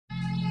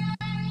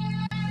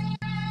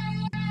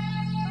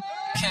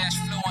Cash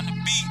flow on the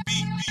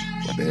beat.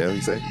 What the hell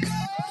he say?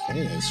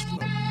 Cash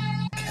flow.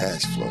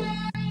 Cash flow.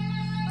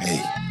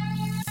 Hey.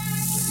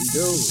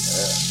 There we go.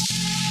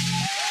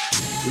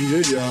 We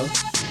good, y'all.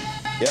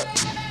 Yep.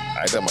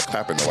 I ain't done my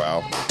clap in a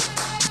while.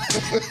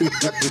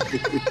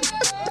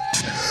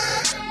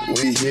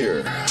 We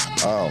here. I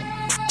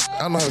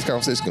don't know how this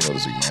conversation going to go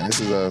this week, man. This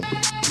is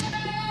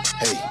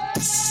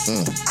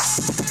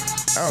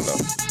I don't know.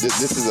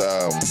 This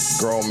is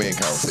grown man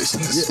conversation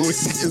this week.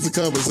 It's a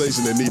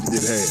conversation that needs to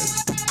get had.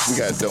 We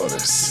got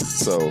daughters,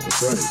 so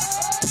That's right.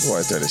 I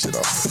want to turn this shit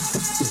off.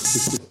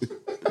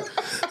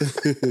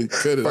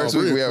 Cut it First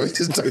off. week we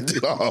just turned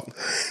it off.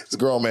 It's a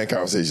grown man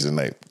conversation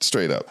tonight,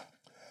 straight up.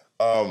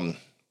 I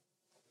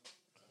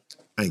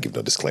ain't give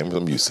no disclaimers.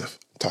 I'm Yusuf.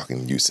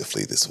 Talking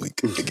Yusufly this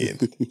week again.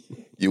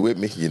 You with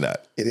me? You're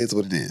not. It is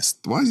what it is.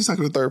 Why is he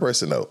talking to the third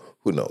person? No.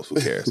 Who knows? Who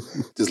cares?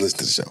 Just listen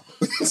to the show.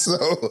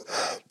 So,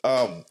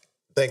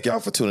 thank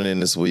y'all for tuning in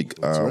this week.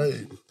 That's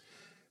right.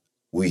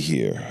 We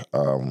here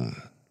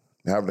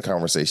having a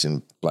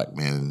conversation, black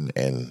man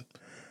and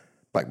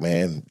black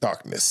man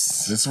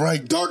darkness. That's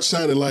right. Dark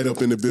shining light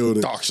up in the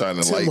building. Dark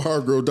shining Tim light.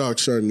 Hargrove, dark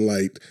shining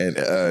light. And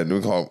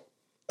we call him,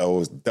 it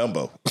was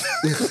Dumbo.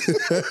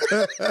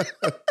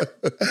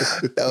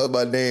 That was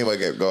my name.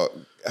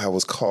 I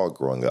was called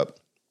growing up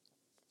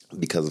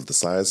because of the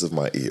size of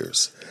my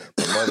ears.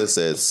 My mother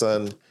said,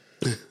 "Son,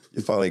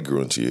 you finally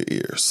grew into your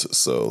ears,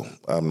 so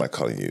I'm not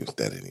calling you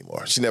that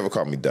anymore." She never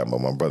called me Dumbo.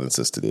 My brother and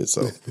sister did.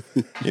 So,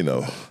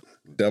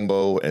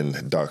 Dumbo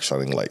and Dark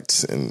Shining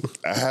Lights. And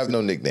I have no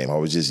nickname. I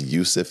was just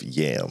Yusuf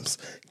Yams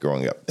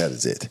growing up. That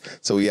is it.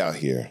 So we out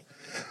here.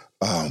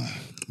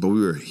 But we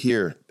were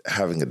here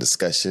having a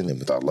discussion and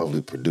with our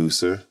lovely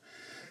producer.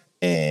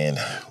 And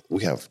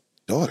we have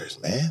daughters,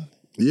 man.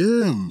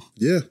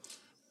 Yeah.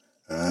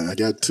 I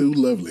got two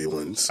lovely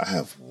ones. I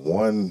have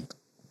one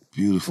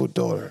beautiful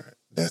daughter.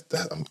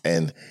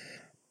 And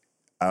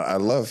I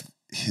love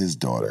his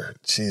daughter.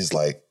 She's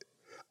like,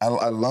 I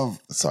love,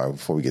 sorry,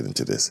 before we get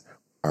into this,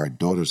 our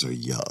daughters are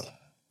young.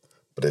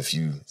 But if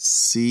you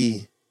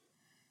see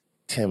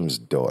Tim's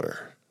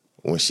daughter,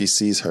 when she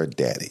sees her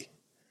daddy,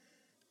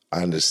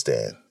 I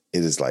understand.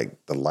 It is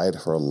like the light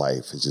of her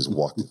life has just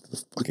walked into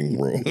the fucking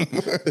room.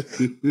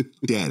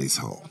 Daddy's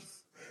home.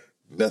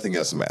 Nothing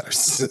else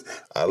matters.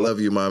 I love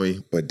you,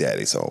 mommy, but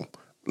daddy's home.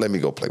 Let me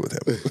go play with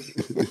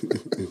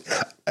him.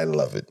 I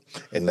love it.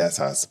 And that's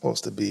how it's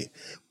supposed to be.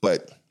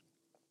 But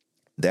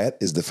that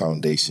is the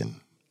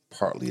foundation,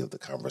 partly, of the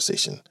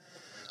conversation.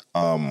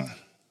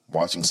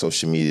 Watching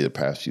social media the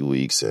past few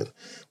weeks, and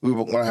we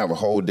were going to have a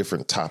whole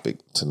different topic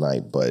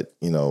tonight, but,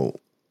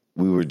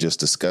 we were just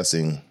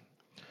discussing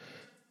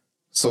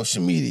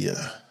social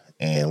media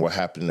and what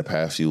happened in the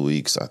past few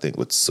weeks. I think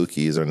with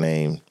Suki is her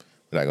name.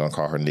 We're not going to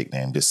call her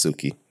nickname, just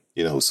Suki.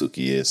 You know who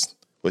Suki is.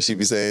 What she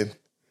be saying?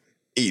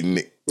 Eating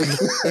Nick.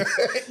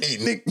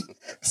 Eating Nick.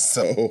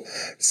 So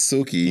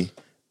Suki,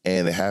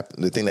 and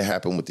the thing that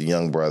happened with the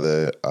young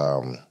brother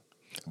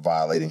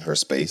violating her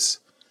space.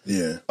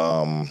 Yeah.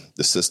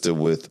 The sister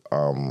with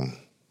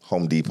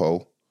Home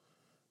Depot,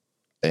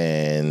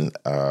 and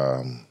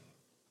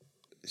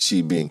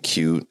she being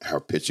cute,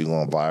 her picture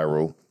going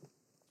viral,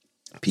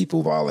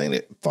 people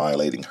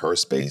violating her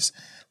space,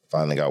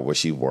 finding out where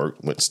she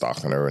worked, went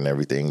stalking her and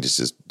everything,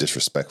 just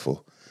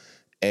disrespectful.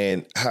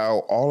 And how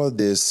all of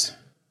this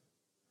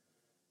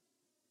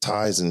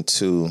ties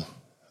into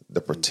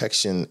the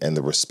protection and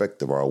the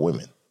respect of our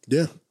women.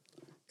 Yeah.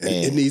 And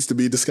it needs to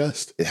be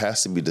discussed. It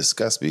has to be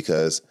discussed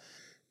because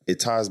it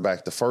ties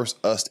back to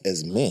first us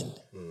as men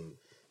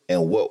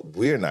and what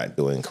we're not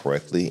doing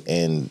correctly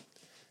and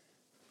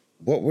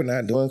what we're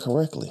not doing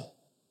correctly.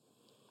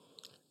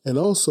 And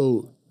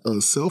also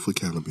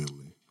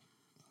self-accountability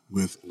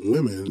with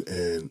women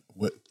and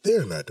what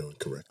they're not doing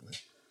correctly.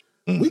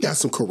 We got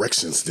some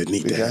corrections that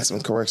need to happen. We got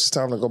some corrections. It's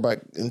time to go back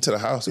into the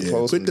house and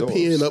close put some the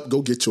doors. pen up,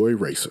 go get your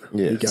eraser.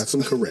 Yes. We got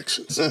some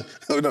corrections.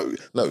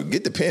 No,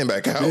 get the pen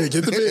back out. Yeah,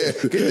 get the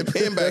pen. Get the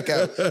pen back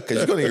out because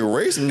you're going to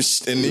erase them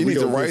and you need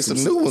to write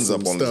some new ones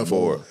up on this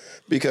board.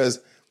 Because,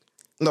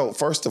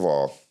 first of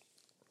all,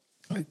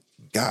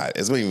 God,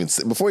 as we even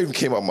said, before it even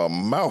came out of my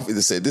mouth,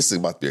 it said this is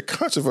about to be a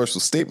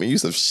controversial statement. You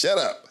said, shut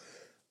up.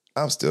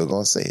 I'm still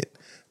going to say it.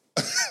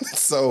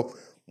 So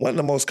one of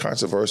the most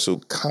controversial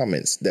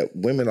comments that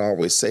women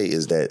always say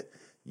is that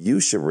you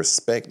should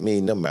respect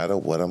me no matter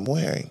what I'm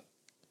wearing.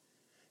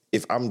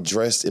 If I'm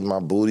dressed in my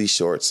booty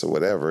shorts or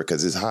whatever,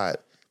 because it's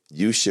hot,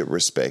 you should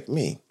respect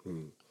me.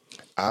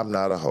 I'm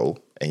not a hoe,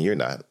 and you're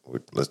not.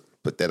 Let's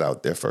put that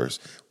out there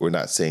first. We're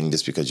not saying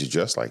just because you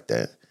dress like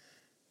that,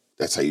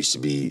 that's how you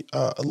should be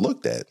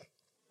looked at.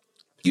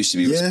 You should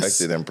be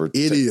respected and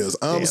protected. It is.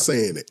 I'm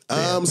saying it.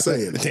 I'm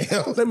saying it.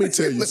 Damn. Let me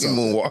tell you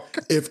something.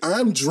 Moonwalk. If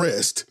I'm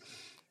dressed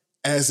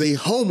as a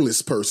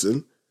homeless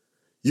person,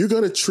 you're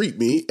going to treat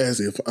me as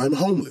if I'm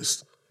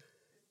homeless.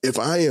 If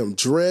I am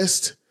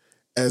dressed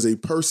as a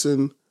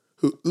person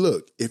who,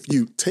 look, if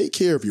you take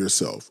care of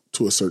yourself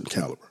to a certain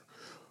caliber,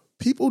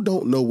 people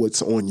don't know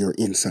what's on your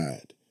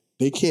inside.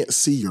 They can't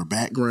see your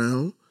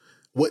background.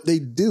 What they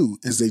do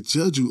is they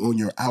judge you on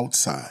your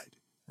outside.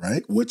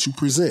 right? What you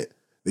present.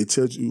 They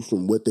tell you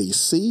from what they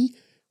see,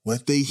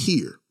 what they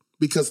hear,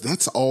 because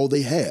that's all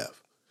they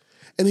have.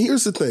 And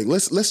here's the thing.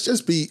 Let's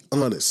just be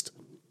honest.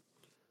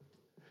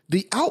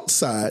 The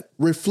outside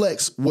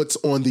reflects what's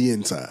on the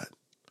inside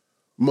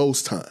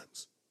most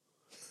times.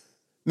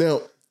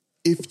 Now,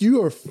 if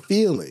you are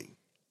feeling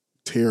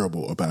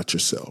terrible about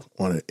yourself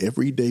on an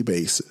everyday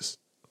basis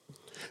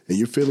and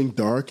you're feeling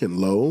dark and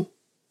low,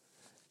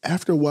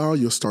 after a while,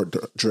 you'll start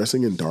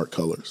dressing in dark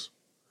colors.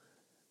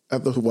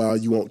 After a while,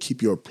 you won't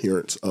keep your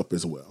appearance up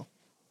as well.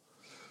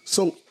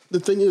 So the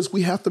thing is,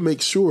 we have to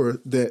make sure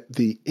that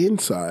the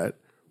inside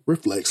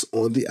reflects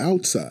on the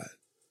outside.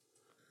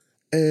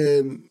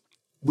 And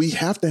we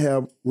have to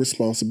have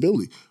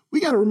responsibility.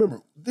 We got to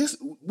remember this.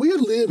 We are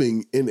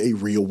living in a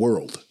real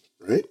world,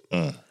 right?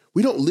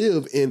 We don't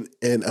live in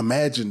an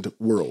imagined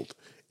world,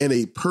 in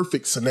a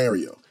perfect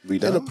scenario. We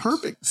don't. In a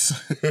perfect.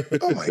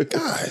 Oh my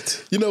God.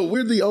 You know,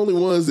 we're the only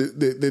ones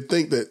that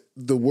think that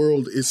the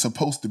world is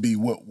supposed to be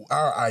what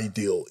our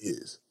ideal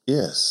is.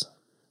 Yes.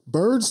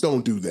 Birds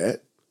don't do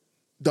that.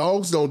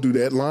 Dogs don't do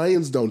that.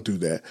 Lions don't do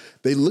that.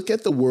 They look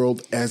at the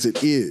world as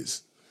it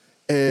is.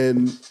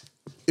 And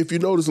if you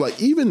notice, like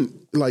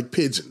even like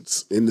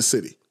pigeons in the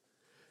city,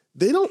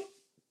 they don't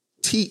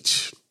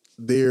teach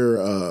their,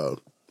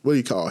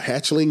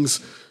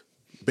 hatchlings,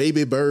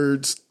 baby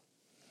birds.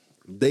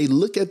 They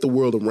look at the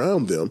world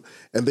around them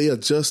and they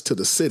adjust to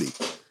the city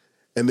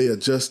and they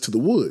adjust to the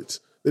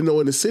woods. They know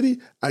in the city,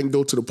 I can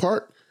go to the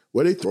park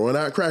where they throwing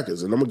out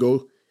crackers and I'm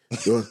going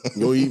to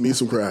go eat me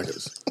some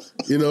crackers.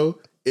 You know,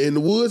 in the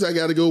woods, I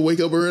got to go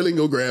wake up early and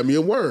go grab me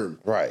a worm.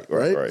 Right.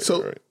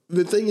 So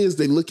the thing is,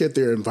 they look at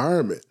their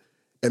environment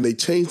and they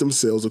change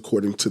themselves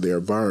according to their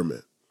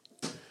environment.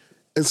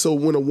 And so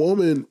when a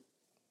woman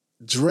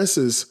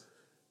dresses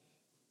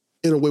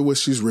in a way where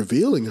she's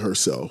revealing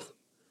herself,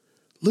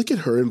 look at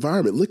her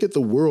environment. Look at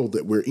the world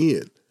that we're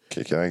in.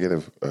 Okay, can I get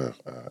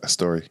a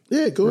story?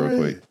 Yeah, go ahead.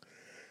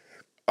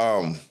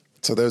 Quick.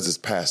 So there's this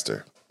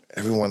pastor.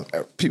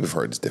 People have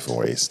heard this different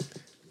ways.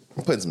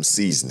 I'm putting some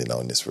seasoning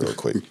on this real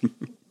quick.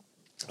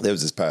 There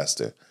was this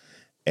pastor,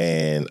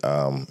 and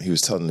he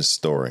was telling this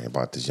story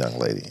about this young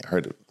lady. I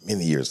heard it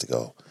many years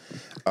ago.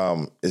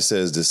 It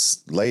says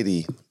this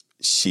lady,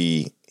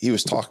 he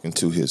was talking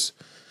to his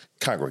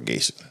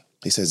congregation.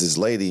 He says this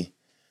lady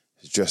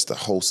is dressed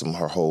wholesome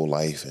her whole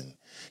life, and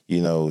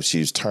she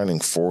was turning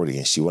 40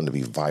 and she wanted to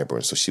be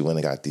vibrant. So she went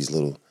and got these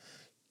little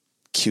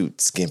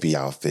cute, skimpy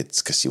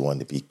outfits because she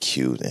wanted to be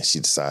cute. And she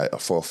decided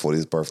for her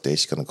 40th birthday,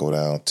 she's going to go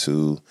down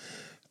to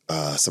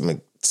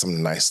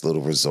some nice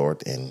little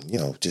resort and,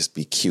 just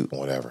be cute and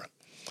whatever.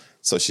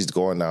 So she's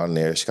going down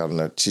there.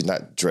 She's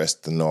not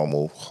dressed the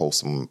normal,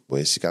 wholesome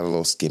way. She got a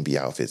little skimpy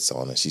outfits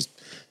on and she's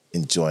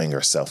enjoying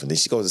herself. And then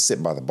she goes to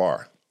sit by the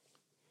bar.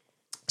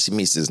 She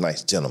meets this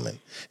nice gentleman,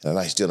 and a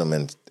nice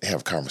gentleman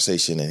have a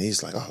conversation, and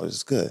he's like, oh, this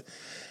is good.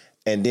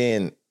 And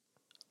then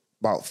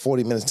about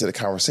 40 minutes into the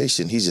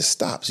conversation, he just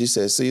stops. He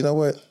says, so you know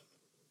what?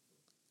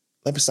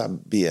 Let me stop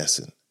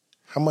BSing.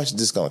 How much is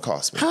this going to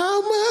cost me?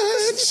 How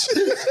much?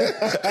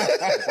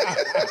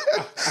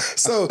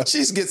 So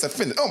she gets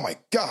offended. Oh, my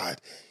God.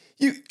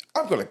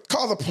 I'm going to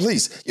call the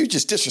police. You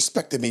just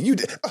disrespected me. You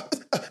did.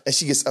 And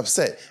she gets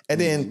upset. And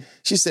then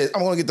she says,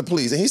 I'm going to get the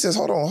police. And he says,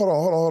 hold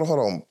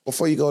on.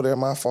 Before you go there,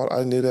 my fault. I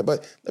didn't do that.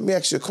 But let me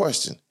ask you a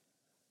question.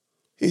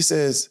 He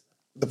says,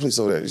 the police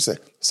over there. He said,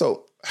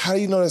 so how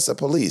do you know that's the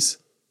police?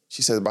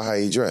 She says, by how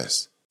you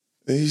dress.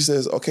 And he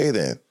says, okay,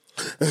 then.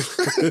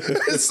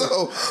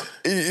 So,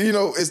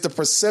 it's the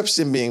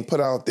perception being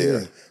put out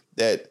there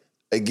that,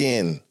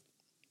 again,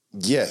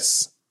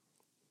 yes,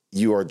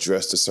 you are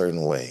dressed a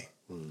certain way.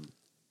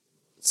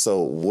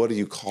 So what are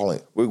you calling?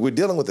 We're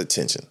dealing with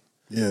attention.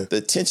 Yeah. The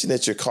attention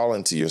that you're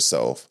calling to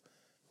yourself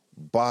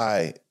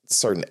by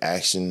certain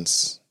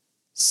actions,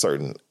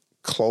 certain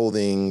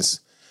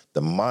clothings,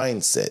 the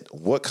mindset,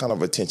 what kind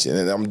of attention?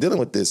 And I'm dealing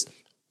with this.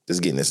 This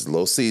is a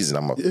little season.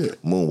 I'm going to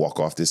moonwalk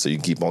off this so you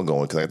can keep on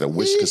going because I got that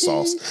Wishka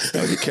sauce.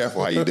 Be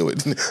careful how you do it.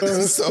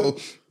 So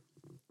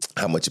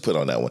how much you put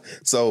on that one.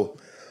 So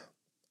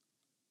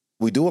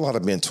we do a lot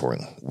of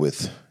mentoring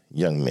with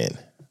young men,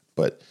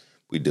 but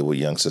we deal with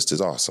young sisters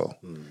also.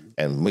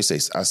 And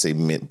I say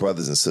men,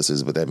 brothers and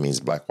sisters, but that means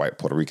black, white,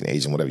 Puerto Rican,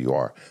 Asian, whatever you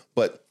are.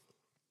 But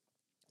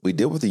we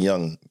deal with the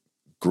young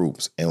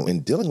groups, and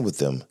in dealing with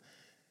them,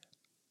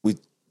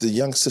 the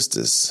young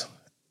sisters,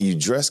 you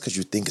dress because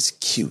you think it's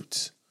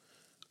cute,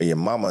 or your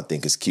mama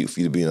think it's cute for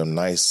you to be in a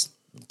nice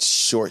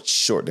short.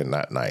 They're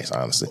not nice,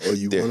 honestly. Or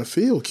you want to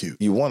feel cute.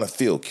 You want to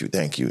feel cute,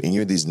 thank you. And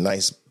you're these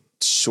nice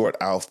short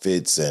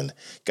outfits and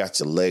got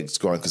your legs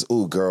growing because,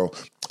 ooh, girl,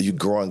 you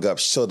growing up,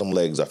 show them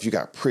legs off. You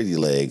got pretty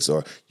legs,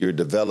 or you're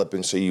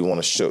developing, so you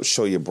want to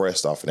show your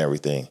breast off and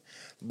everything.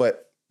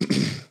 But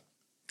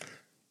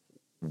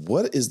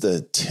what is the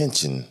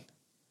attention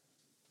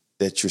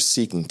that you're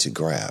seeking to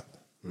grab?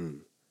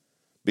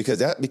 Because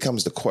that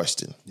becomes the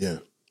question. Yeah.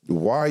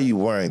 Why are you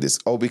wearing this?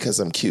 Oh, because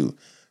I'm cute.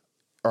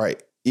 All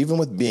right. Even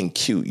with being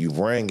cute, you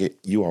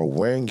are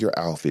wearing your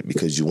outfit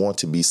because you want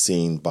to be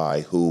seen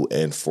by who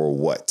and for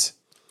what?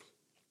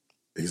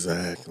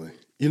 Exactly.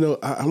 You know,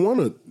 I want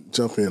to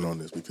jump in on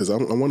this because I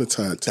want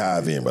to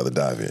Dive in, brother.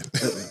 Dive in.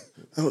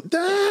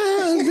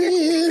 Dive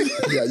in.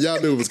 Yeah,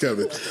 y'all knew it was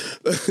coming.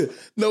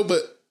 No,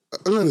 but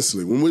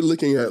honestly, when we're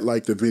looking at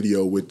like the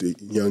video with the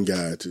young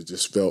guy that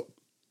just felt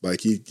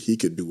like he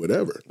could do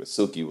whatever. With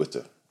Suki with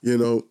the... You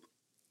know,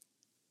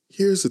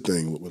 here's the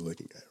thing what we're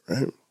looking at,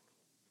 right?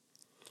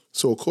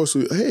 So, of course,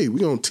 we're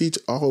going to teach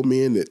all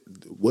men that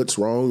what's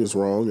wrong is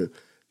wrong and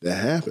that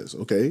happens,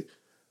 okay?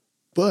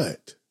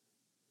 But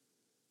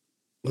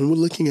when we're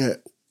looking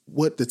at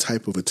what the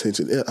type of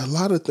attention, a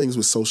lot of things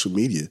with social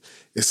media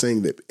is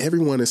saying that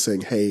everyone is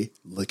saying, hey,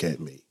 look at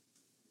me.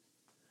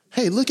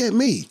 Hey, look at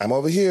me. I'm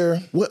over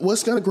here.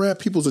 What's going to grab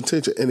people's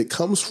attention? And it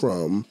comes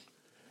from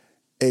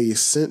a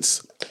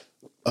sense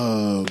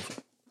of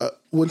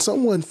when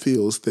someone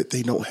feels that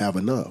they don't have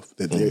enough,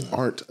 that they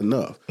aren't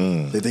enough,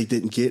 that they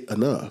didn't get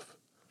enough,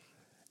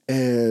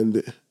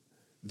 and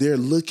they're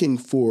looking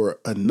for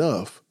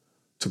enough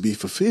to be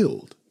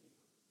fulfilled.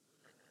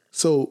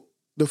 So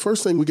the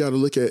first thing we got to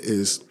look at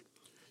is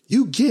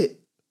you get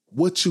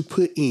what you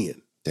put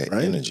in. That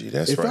right? energy,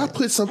 that's if right. If I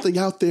put something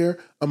out there,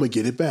 I'm going to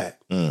get it back,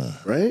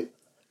 right?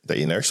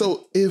 The inertia.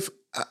 So if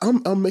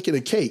I'm making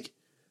a cake,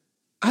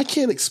 I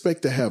can't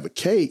expect to have a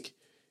cake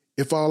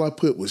if all I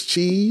put was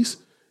cheese.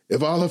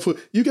 If all I put,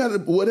 you got to,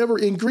 whatever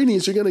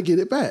ingredients, you're going to get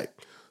it back.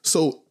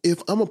 So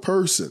if I'm a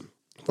person,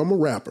 if I'm a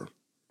rapper,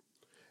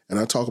 and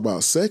I talk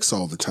about sex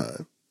all the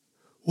time,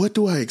 what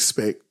do I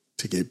expect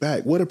to get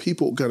back? What are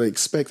people going to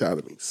expect out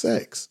of me?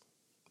 Sex.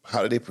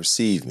 How do they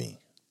perceive me?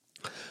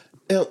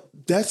 Now,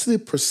 that's the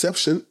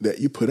perception that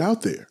you put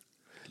out there.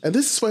 And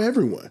this is for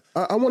everyone.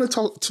 I want to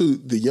talk to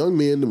the young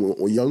men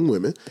or young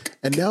women,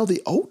 and now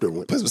the older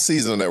women. Put some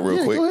season on that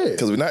real quick. Go ahead.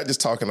 Because we're not just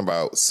talking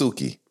about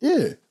Suki.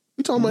 Yeah.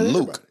 We're talking about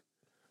Luke. everybody.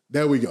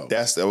 There we go.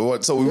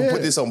 So we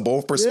put this on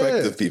both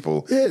perspective,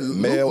 people. Yeah,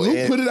 male Luke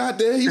and... put it out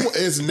there. He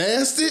as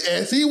nasty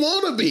as he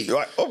want to be.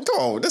 Right. Oh, come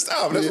on. That's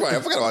right. I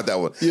forgot about that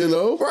one. You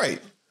know? Right.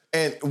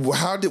 And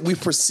how did we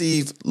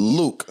perceive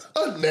Luke?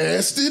 A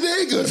nasty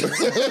nigga.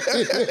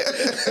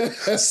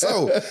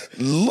 So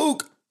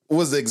Luke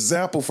was the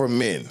example for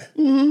men,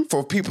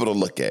 for people to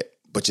look at,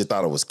 but you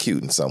thought it was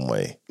cute in some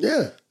way.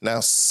 Yeah. Now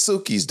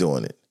Suki's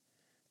doing it,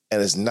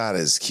 and it's not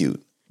as cute.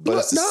 But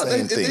it's the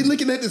same thing. They're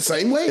looking at it the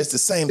same way. It's the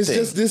same thing. It's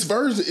just this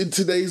version, in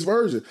today's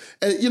version.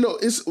 And, you know,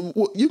 it's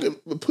you can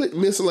put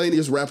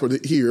miscellaneous rapper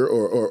here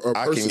or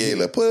I person can here.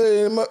 get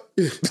put him up.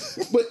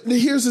 But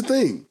here's the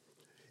thing,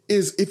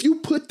 is if you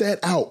put that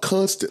out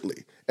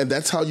constantly, and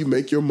that's how you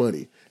make your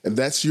money, and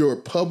that's your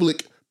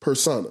public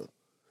persona,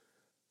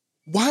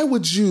 why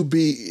would you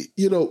be,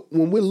 you know,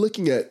 when we're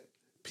looking at,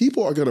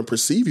 people are going to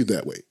perceive you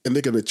that way, and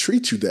they're going to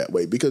treat you that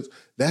way because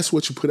that's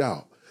what you put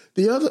out.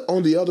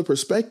 On the other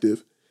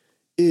perspective,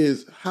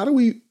 is how do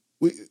we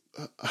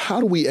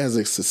as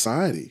a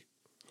society,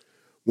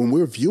 when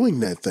we're viewing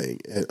that thing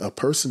and a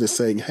person is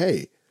saying,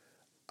 hey,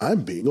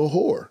 I'm being a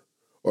whore,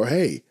 or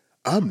hey,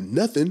 I'm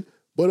nothing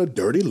but a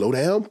dirty low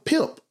down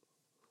pimp,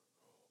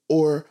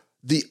 or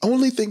the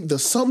only thing, the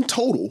sum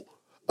total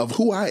of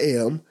who I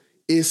am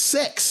is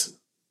sex.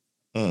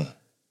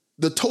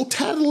 The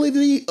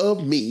totality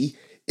of me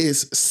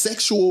is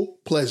sexual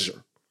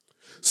pleasure.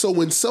 So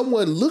when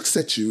someone looks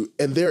at you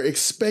and they're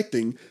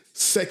expecting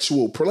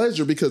sexual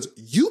pleasure because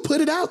you put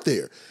it out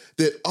there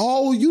that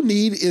all you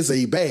need is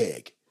a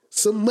bag,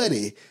 some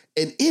money,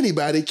 and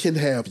anybody can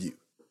have you.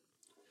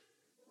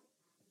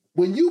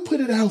 When you put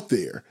it out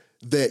there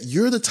that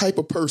you're the type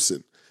of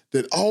person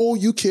that all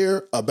you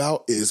care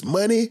about is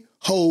money,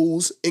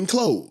 hoes, and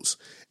clothes,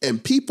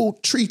 and people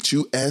treat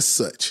you as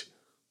such,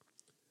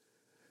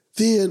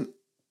 then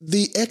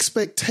the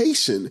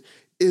expectation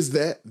is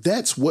that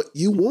that's what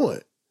you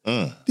want.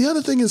 The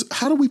other thing is,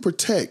 how do we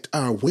protect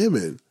our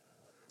women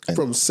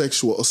from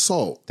sexual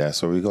assault?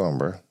 That's where we're going,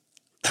 bro.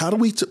 How do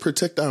we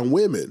protect our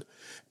women?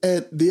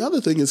 And the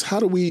other thing is, how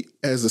do we,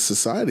 as a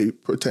society,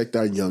 protect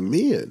our young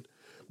men?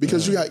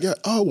 Because you got,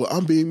 oh, well,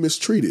 I'm being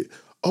mistreated.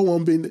 Oh,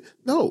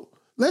 no,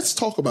 let's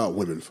talk about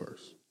women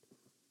first.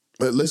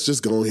 But let's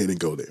just go ahead and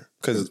go there.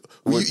 Because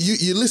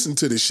you listen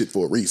to this shit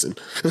for a reason.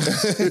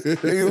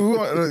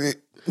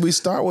 We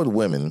start with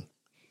women.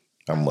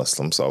 I'm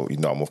Muslim, so I'm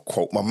gonna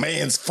quote my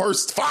man's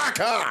first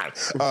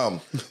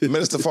Farrakhan.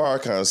 Minister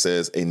Farrakhan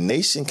says, "A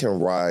nation can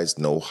rise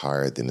no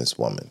higher than its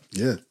woman."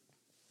 Yeah.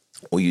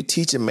 When you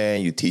teach a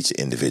man, you teach an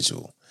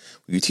individual.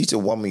 When you teach a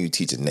woman, you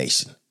teach a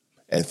nation.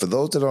 And for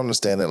those that don't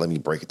understand that, let me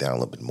break it down a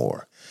little bit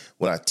more.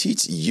 When I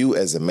teach you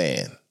as a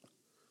man,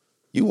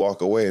 you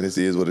walk away and this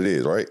is what it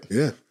is, right?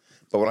 Yeah.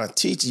 But when I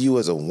teach you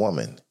as a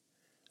woman,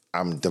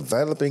 I'm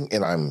developing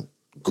and I'm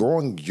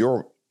growing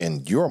your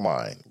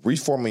mind,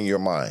 reforming your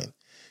mind.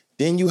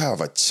 Then you have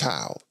a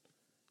child.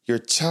 Your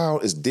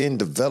child is then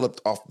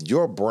developed off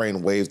your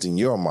brain waves and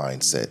your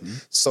mindset.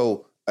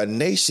 So a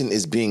nation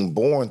is being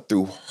born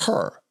through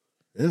her.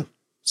 Yeah.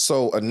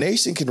 So a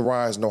nation can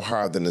rise no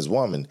higher than this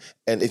woman.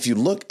 And if you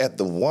look at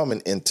the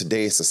woman in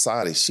today's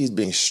society, she's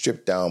being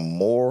stripped down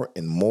more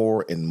and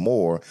more and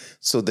more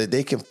so that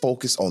they can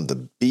focus on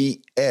the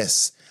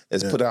BS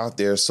that's put out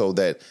there so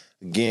that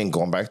Again,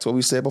 going back to what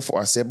we said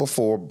before, I said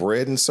before,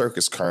 bread and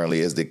circus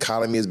currently, as the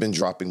economy has been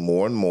dropping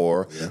more and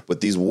more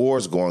with these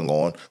wars going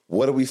on,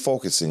 what are we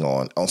focusing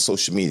on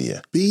social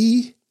media?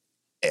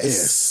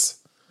 BS.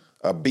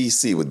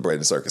 BC with bread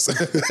and circus.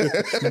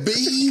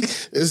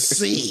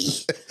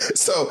 BC.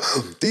 So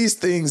these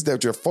things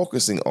that you're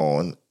focusing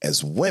on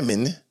as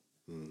women,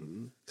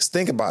 just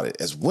think about it.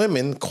 As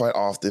women, quite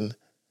often,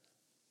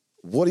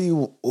 what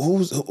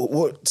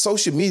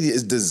social media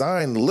is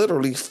designed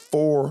literally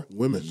for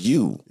women.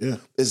 You. Yeah.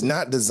 It's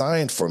not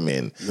designed for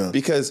men. No.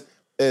 Because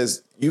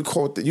as you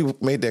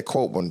made that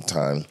quote one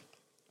time,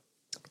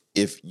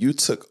 if you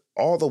took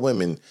all the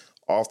women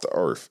off the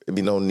earth, it'd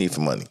be no need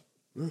for money.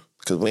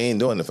 Because we ain't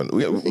doing it for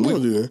we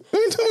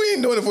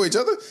ain't doing it for each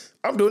other.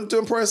 I'm doing it to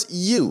impress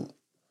you.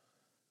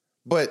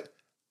 But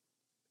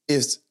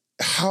it's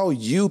how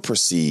you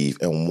perceive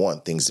and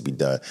want things to be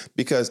done.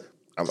 Because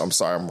I'm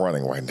sorry, I'm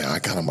running right now. I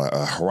got on my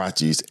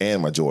Huaraches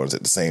and my Jordans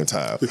at the same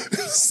time.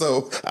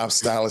 So I'm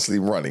stylishly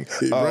running.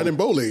 Running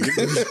bowling.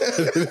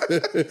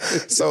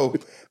 So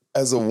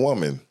as a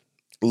woman,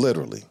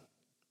 literally,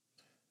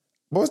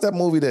 what was that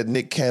movie that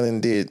Nick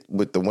Cannon did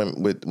with the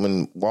women,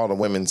 when all the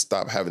women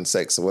stopped having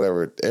sex or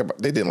whatever?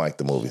 They didn't like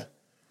the movie.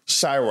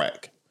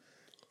 Chirac.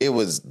 It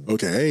was...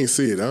 Okay, I ain't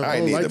see it. I ain't don't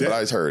either, like that. but I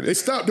just heard it. They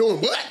stopped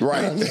doing what?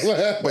 Right.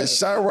 But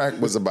Chirac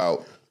was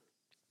about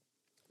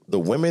the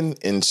women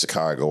in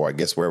Chicago, or I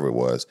guess wherever it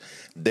was.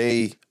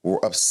 They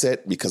were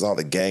upset because all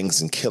the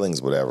gangs and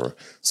killings, whatever.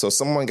 So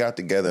someone got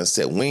together and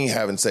said, we ain't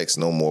having sex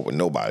no more with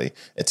nobody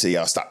until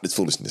y'all stop this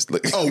foolishness.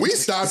 Look. Oh, we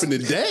stopping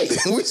today.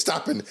 We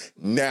stopping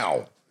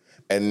now.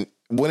 And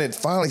when it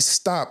finally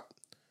stopped,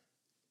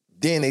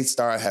 then they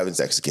started having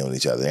sex and killing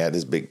each other. They had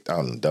this big,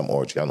 dumb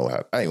orgy. I don't know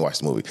how. I ain't watched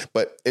the movie.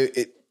 But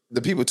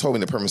the people told me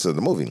the premise of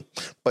the movie.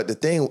 But the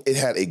thing, it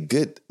had a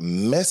good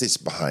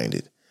message behind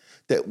it.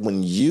 That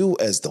when you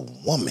as the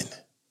woman,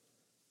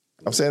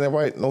 I'm saying that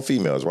right? No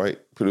females, right?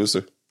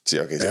 Producer? See,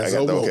 okay, As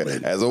a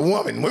woman. As a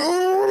woman.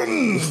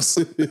 When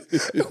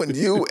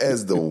you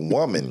as the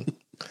woman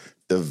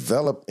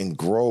develop and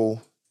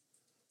grow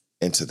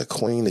into the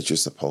queen that you're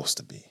supposed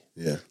to be.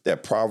 Yeah.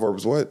 That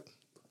Proverbs what?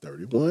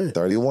 31.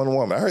 31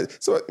 woman. I heard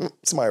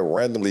somebody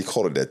randomly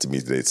quoted that to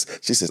me today.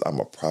 She says, I'm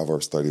a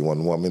Proverbs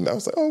 31 woman. I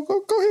was like, oh,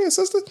 go ahead,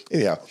 sister.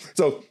 Anyhow,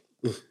 so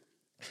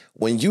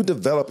when you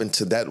develop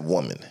into that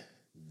woman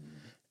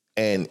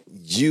and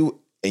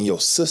you and your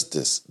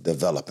sisters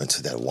develop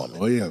into that woman.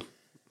 Oh, yeah.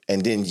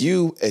 And then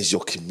you as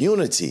your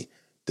community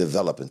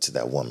develop into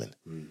that woman.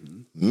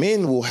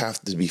 Men will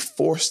have to be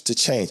forced to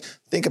change.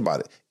 Think about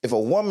it. If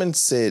women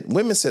said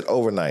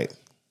overnight,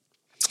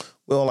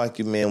 we don't like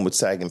you men with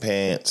sagging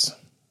pants.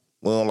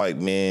 We don't like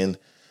men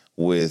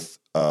with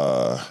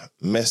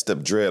messed up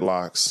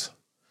dreadlocks.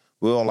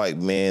 We don't like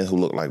men who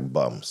look like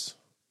bums.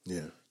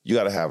 Yeah. You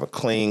got to have a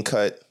clean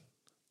cut,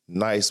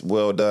 nice,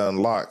 well done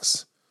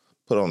locks.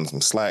 Put on some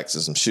slacks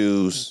and some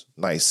shoes,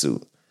 nice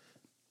suit.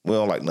 We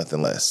don't like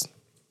nothing less.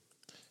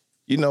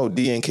 You know,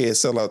 DNK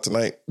is sell out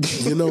tonight.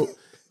 You know,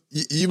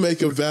 you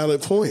make a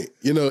valid point.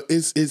 You know,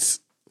 it's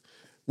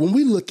when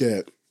we look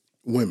at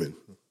women,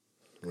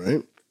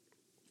 right?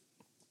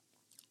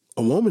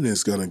 A woman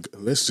is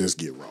let's just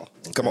get raw.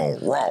 Okay? Come on,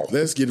 raw.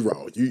 Let's get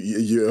raw.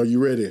 You are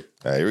you ready?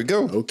 Here we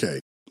go. Okay.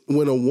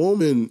 When a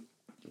woman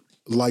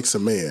likes a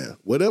man,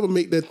 whatever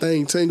make that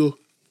thing tingle,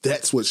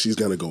 that's what she's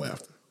gonna go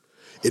after.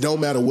 It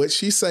don't matter what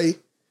she say,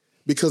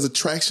 because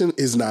attraction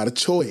is not a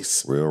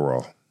choice. Real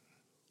raw.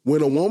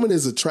 When a woman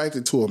is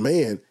attracted to a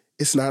man,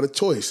 it's not a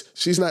choice.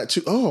 She's not,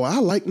 I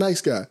like nice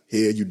guy.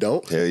 Hell, you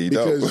don't. Hell, you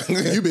don't.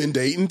 Because you've been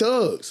dating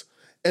thugs.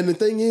 And the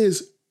thing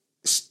is,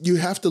 you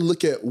have to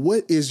look at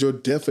what is your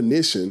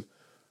definition.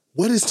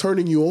 What is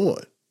turning you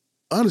on?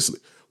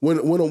 Honestly, when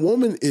a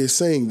woman is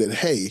saying that,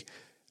 hey,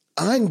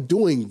 I'm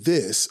doing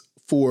this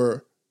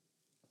for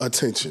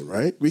attention,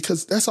 right?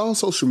 Because that's all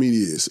social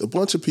media is. A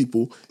bunch of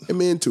people, and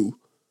men too,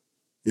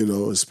 you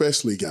know,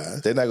 especially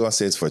guys. They're not going to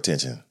say it's for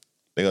attention.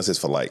 They're going to say it's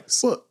for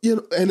likes. Well, you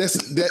know, and that's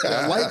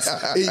likes.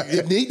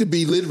 It need to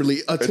be literally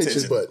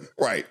attention button.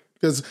 Right.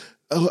 Because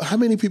how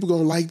many people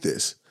going to like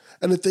this?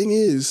 And the thing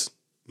is,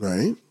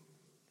 right,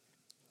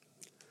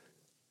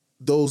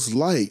 those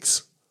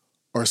likes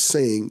are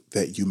saying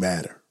that you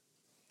matter.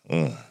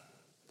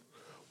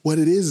 What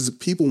it is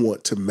people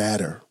want to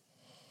matter.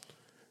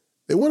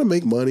 They want to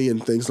make money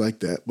and things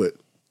like that, but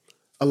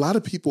a lot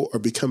of people are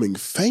becoming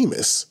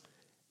famous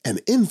and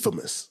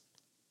infamous.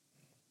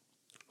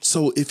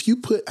 So if you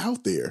put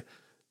out there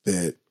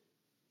that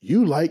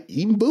you like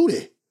eating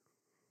booty,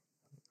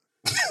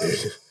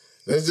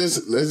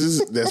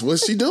 that's what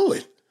she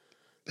doing.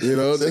 You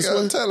know, that's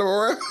what tell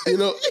her. You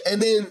know, and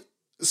then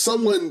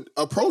someone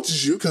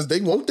approaches you because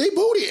they want their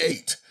booty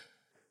ate.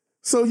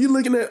 So you're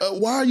looking at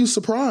why are you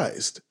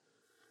surprised?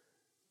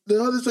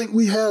 The other thing,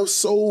 we have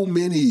so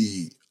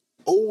many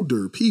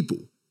older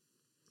people,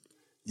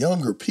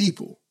 younger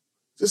people,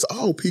 just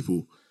all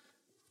people.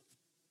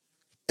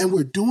 And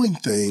we're doing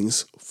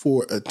things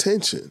for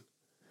attention.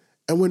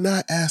 And we're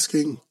not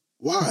asking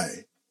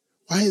why.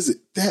 Why is it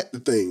that the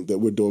thing that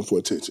we're doing for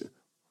attention?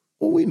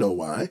 Well, we know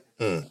why.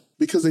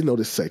 because they know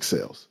that sex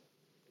sells.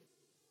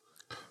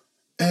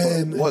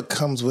 And what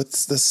comes with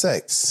the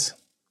sex?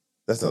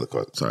 That's another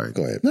question. Sorry,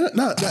 go ahead.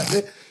 Not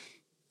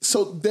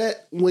so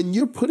that when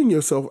you're putting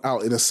yourself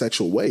out in a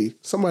sexual way,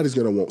 somebody's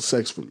going to want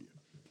sex from you.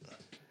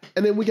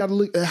 And then we got to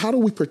look at how do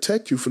we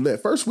protect you from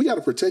that? First, we got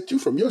to protect you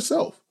from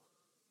yourself.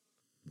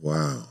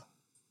 Wow.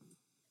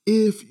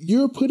 If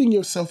you're putting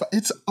yourself,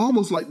 it's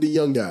almost like the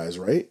young guys,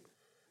 right?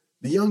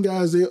 The young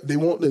guys, they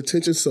want the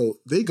attention, so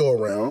they go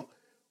around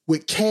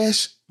with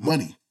cash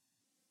money,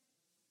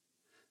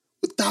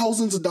 with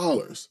thousands of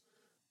dollars,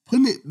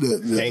 putting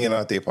it hanging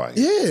out their pocket.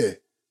 Yeah,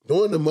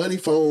 doing the money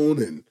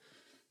phone, and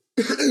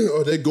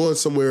or they're going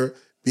somewhere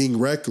being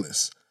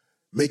reckless,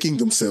 making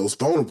themselves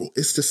vulnerable.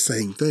 It's the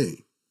same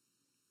thing.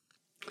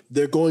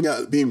 They're going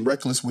out being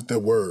reckless with their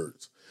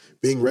words,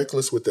 being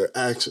reckless with their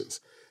actions.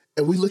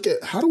 And we look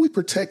at how do we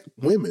protect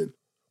women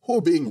who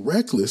are being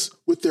reckless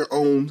with their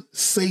own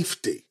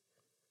safety?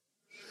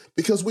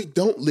 Because we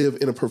don't live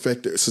in a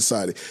perfected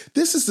society.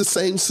 This is the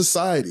same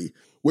society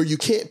where you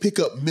can't pick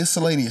up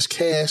miscellaneous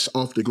cash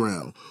off the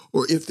ground,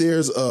 or if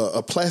there's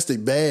a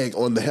plastic bag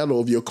on the handle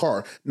of your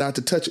car, not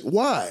to touch it.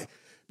 Why?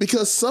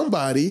 Because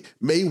somebody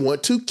may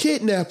want to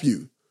kidnap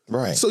you.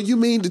 Right. So you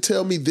mean to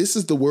tell me this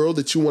is the world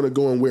that you want to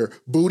go and wear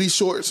booty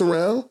shorts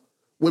around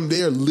when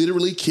they're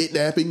literally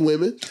kidnapping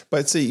women?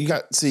 But here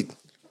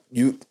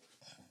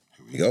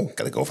we go.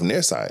 Got to go from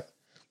their side.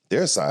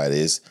 Their side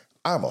is,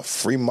 I'm a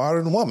free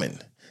modern woman.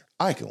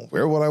 I can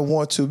wear what I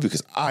want to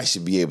because I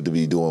should be able to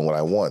be doing what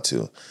I want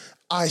to.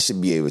 I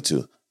should be able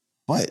to.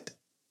 But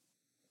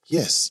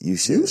yes, you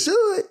should.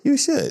 You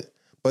should.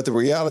 But the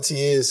reality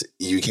is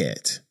you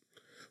can't.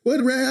 Well,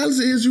 the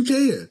reality is you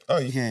can. Oh,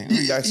 you can.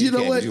 You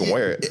know what? You can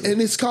wear it.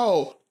 And it's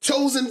called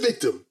chosen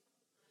victim.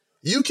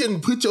 You can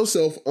put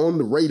yourself on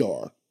the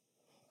radar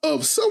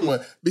of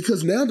someone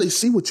because now they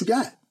see what you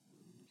got.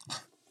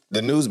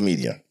 The news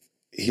media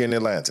here in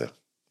Atlanta,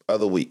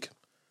 other week,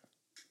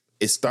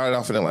 it started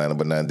off in Atlanta,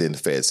 but now then the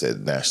Fed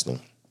said national.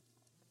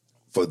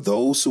 For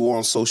those who are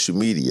on social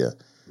media,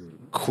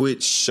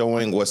 quit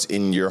showing what's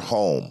in your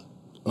home.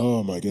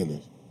 Oh, my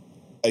goodness.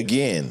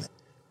 Again,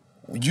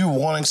 you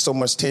wanting so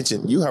much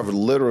attention, you have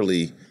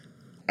literally,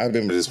 I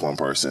remember this one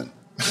person.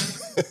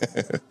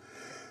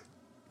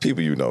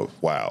 People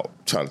wow,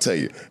 trying to tell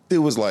you. It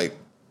was like,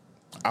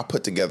 I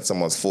put together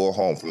someone's full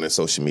home from their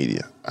social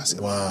media. I said,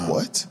 wow.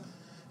 What?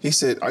 He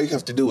said, all you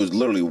have to do is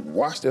literally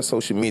watch their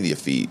social media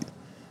feed.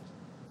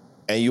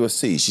 And you will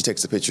see, she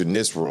takes a picture in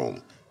this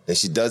room. Then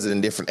she does it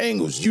in different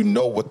angles. You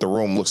know what the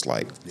room looks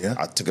like. Yeah.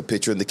 I took a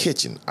picture in the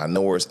kitchen. I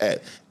know where it's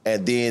at.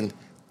 And then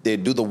they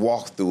do the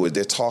walkthrough.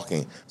 They're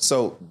talking.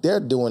 So they're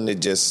doing it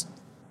just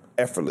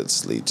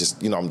effortlessly.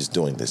 I'm just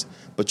doing this.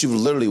 But you've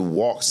literally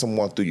walked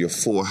someone through your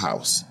full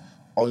house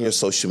on your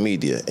social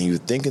media, and you're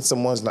thinking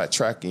someone's not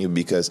tracking you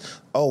because,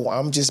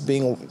 I'm just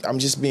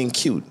being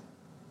cute.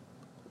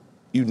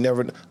 You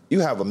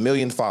have 1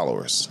 million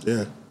followers.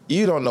 Yeah.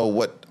 You don't know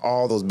what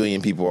all those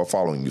billion people are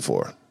following you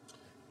for.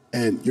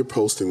 And you're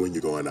posting when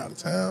you're going out of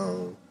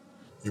town.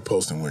 You're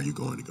posting where you're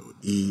going to go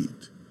eat.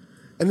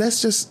 And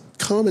that's just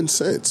common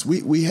sense.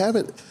 We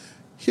haven't,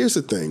 here's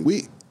the thing.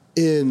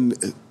 In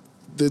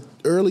the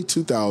early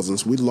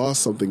 2000s, we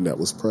lost something that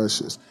was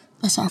precious.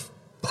 That's our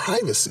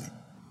privacy.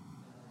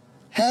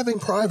 Having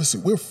privacy.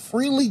 We're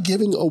freely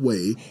giving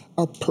away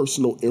our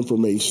personal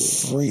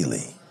information.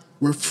 Freely.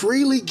 We're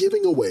freely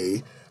giving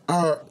away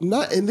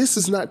and this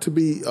is not to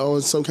be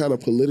on some kind of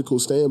political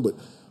stand, but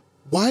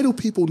why do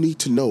people need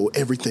to know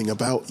everything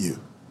about you?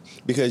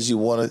 Because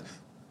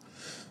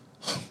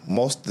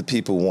most of the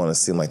people want to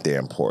seem like they're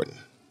important.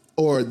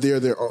 Or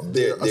they're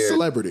a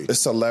celebrity. A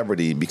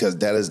celebrity, because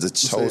that is the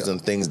chosen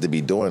things to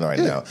be doing right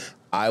now.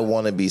 I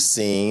want to be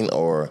seen,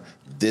 or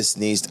this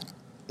needs to,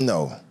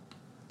 no,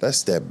 let's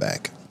step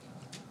back.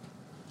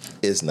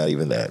 It's not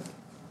even that.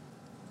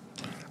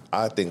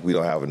 I think we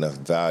don't have enough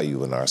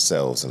value in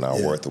ourselves and our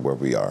worth of where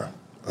we are.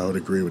 I would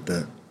agree with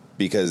that.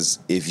 Because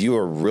if you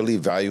are really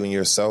valuing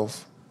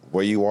yourself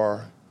where you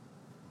are,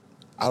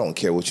 I don't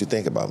care what you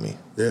think about me.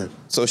 Yeah.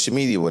 Social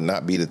media would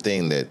not be the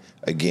thing that,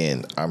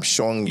 again, I'm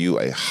showing you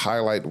a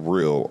highlight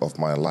reel of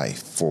my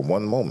life for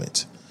one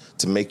moment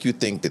to make you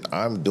think that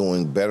I'm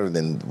doing better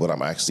than what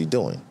I'm actually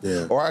doing.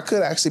 Yeah. Or I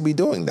could actually be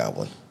doing that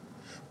one.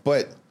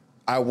 But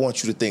I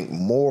want you to think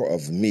more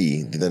of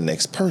me than the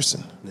next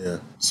person. Yeah.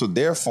 So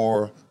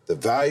therefore, the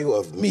value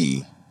of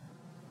me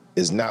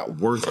is not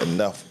worth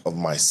enough of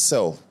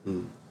myself.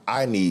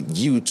 I need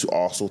you to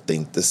also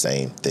think the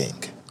same thing.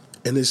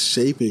 And it's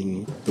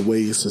shaping the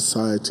way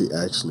society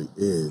actually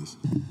is.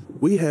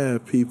 We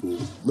have people,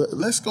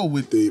 let's go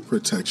with the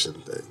protection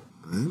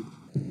thing,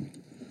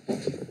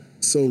 right?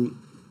 So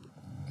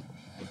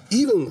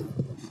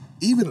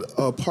even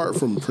apart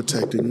from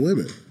protecting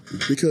women,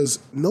 because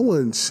no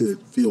one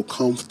should feel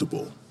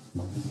comfortable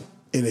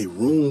in a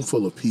room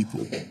full of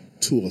people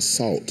to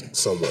assault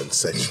someone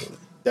sexually.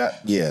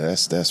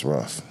 That's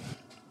rough.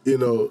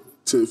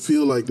 To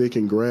feel like they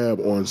can grab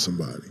on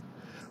somebody.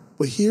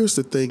 But here's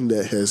the thing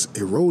that has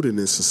eroded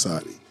in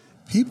society.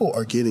 People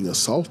are getting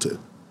assaulted.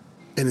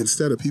 And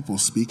instead of people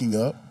speaking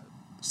up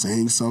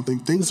saying something,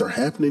 things are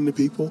happening to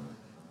people.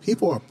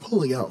 People are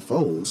pulling out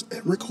phones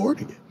and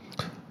recording it.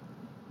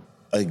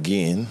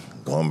 Again,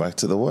 going back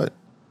to the what?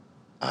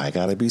 I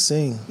gotta be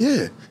seen.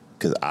 Yeah.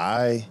 Because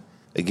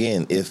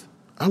if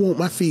I want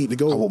my feed to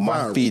go viral. I want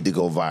my feed to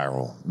go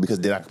viral, because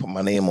then I can put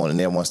my name on it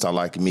and everyone start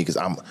liking me because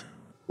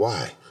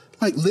why?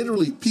 Like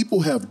literally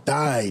people have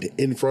died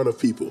in front of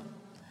people.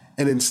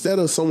 And instead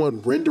of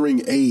someone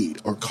rendering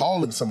aid or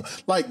calling someone,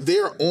 like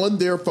they're on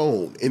their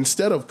phone,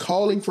 instead of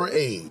calling for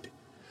aid,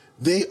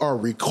 they are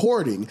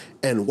recording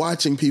and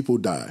watching people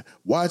die,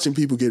 watching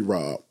people get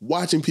robbed,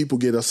 watching people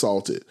get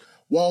assaulted,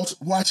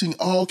 watching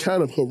all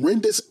kind of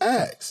horrendous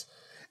acts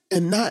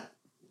and not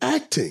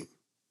acting,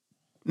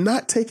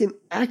 not taking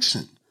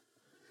action.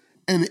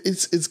 And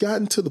it's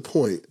gotten to the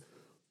point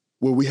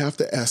where we have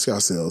to ask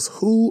ourselves,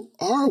 who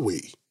are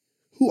we?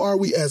 Who are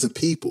we as a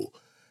people?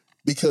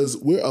 Because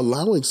we're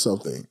allowing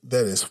something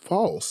that is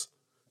false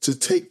to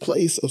take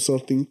place of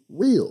something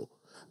real.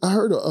 I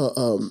heard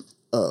a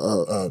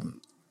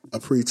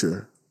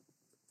preacher.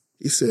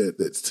 He said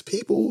that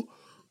people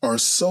are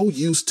so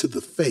used to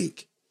the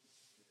fake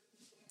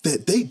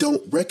that they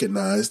don't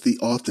recognize the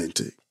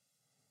authentic.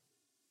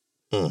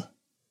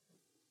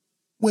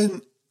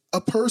 When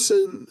a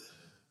person,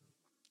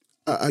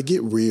 I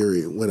get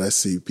weary when I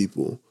see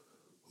people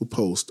who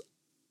post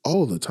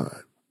all the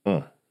time.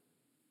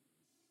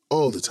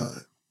 All the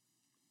time.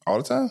 All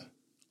the time?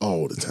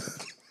 All the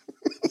time.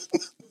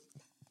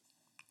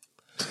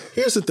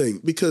 Here's the thing,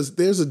 because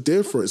there's a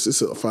difference.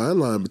 It's a fine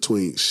line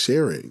between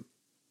sharing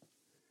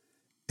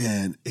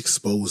and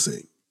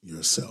exposing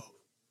yourself.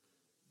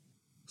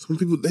 Some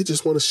people, they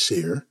just want to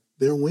share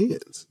their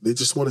wins. They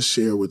just want to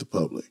share with the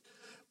public.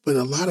 But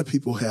a lot of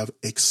people have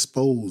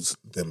exposed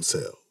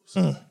themselves.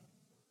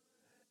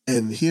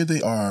 And here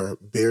they are,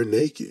 bare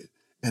naked,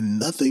 and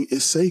nothing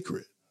is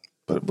sacred.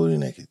 But booty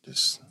naked,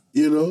 just...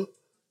 You know,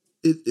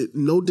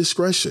 no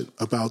discretion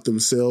about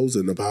themselves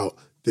and about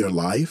their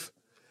life.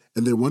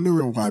 And they're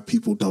wondering why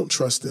people don't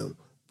trust them.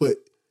 But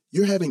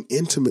you're having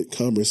intimate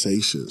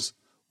conversations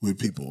with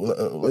people.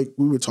 Like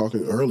we were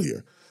talking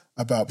earlier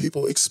about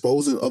people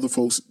exposing other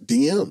folks'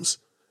 DMs.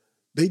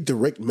 They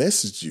direct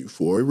message you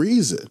for a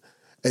reason.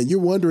 And you're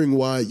wondering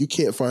why you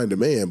can't find a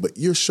man, but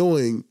you're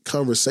showing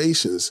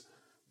conversations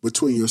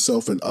between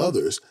yourself and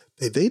others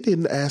that they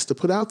didn't ask to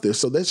put out there.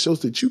 So that shows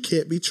that you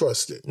can't be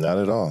trusted. Not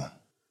at all.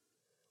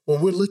 When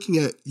we're looking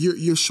at,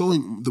 you're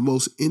showing the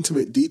most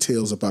intimate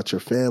details about your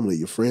family,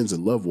 your friends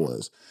and loved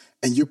ones,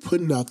 and you're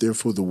putting out there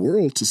for the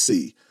world to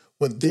see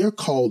when they're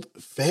called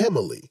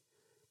family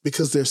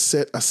because they're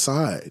set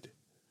aside.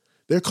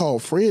 They're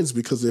called friends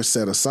because they're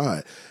set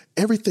aside.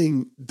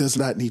 Everything does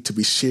not need to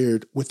be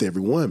shared with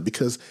everyone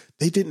because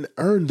they didn't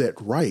earn that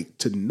right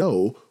to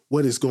know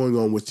what is going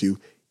on with you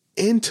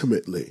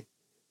intimately.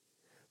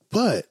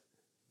 But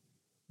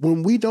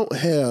when we don't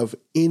have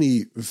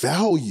any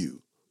value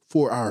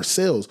for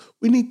ourselves,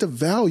 we need to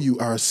value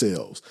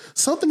ourselves.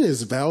 Something that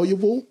is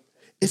valuable,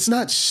 it's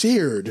not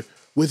shared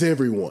with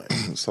everyone.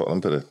 So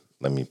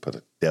let me put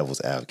a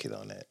devil's advocate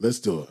on that. Let's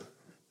do it.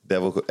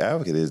 Devil's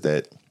advocate is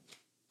that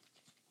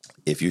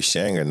if you're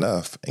sharing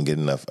enough and get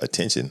enough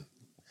attention,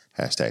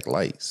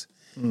 #likes,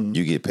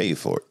 you get paid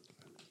for it.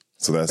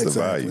 So that's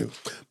exactly the value.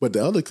 But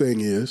the other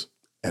thing is,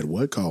 at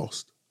what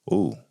cost?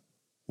 Ooh,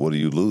 what are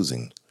you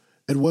losing?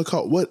 At what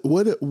cost?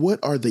 What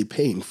are they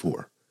paying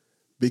for?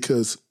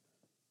 Because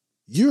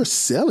you're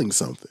selling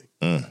something.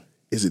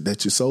 Is it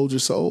that you sold your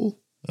soul?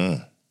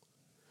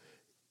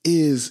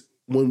 Is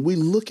when we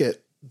look at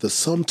the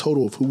sum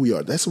total of who we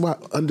are, that's why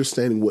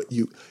understanding what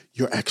your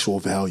actual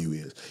value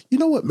is. You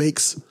know what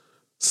makes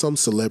some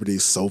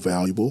celebrities so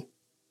valuable?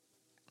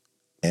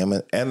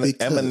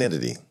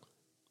 Anonymity.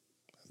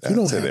 You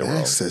don't have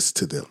access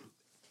to them.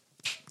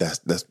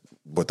 That's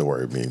what the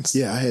word means.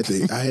 Yeah, I had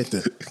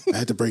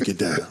to break it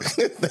down.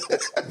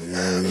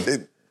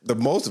 The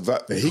most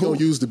he gonna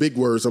use the big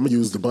words. I'm gonna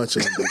use the bunch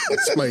of them to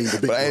explain the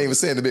big words. But I ain't even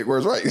saying the big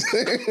words right.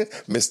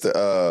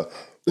 Mr.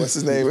 What's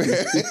his name?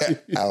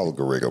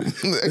 Algorithm.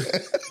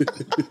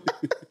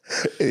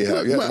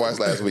 Anyhow, you had to watch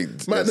last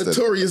week. My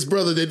notorious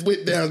brother that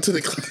went down to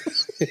the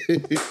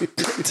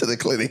to the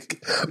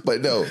clinic. But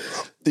no,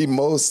 the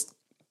most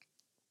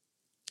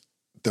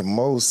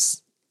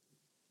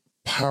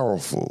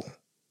powerful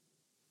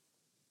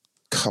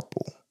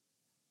couple.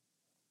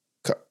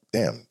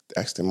 Damn,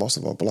 actually, most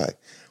of them are black.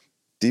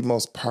 The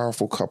most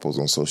powerful couples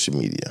on social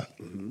media,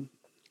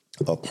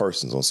 or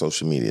persons on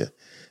social media,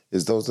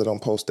 is those that don't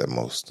post that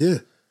most. Yeah.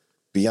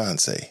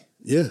 Beyonce.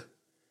 Yeah.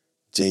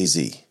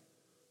 Jay-Z.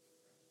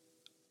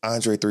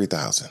 Andre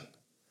 3000.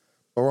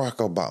 Barack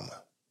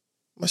Obama.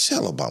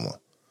 Michelle Obama.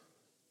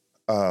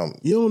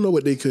 You don't know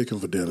what they cooking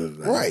for dinner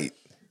tonight. Right.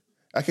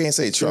 I can't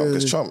say Trump,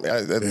 because Trump,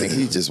 I think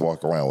he just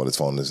walk around with his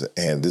phone in his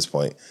hand at this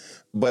point.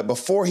 But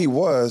before he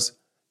was,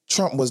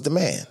 Trump was the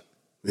man.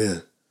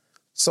 Yeah.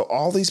 So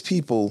all these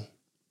people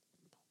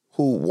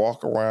who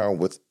walk around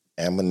with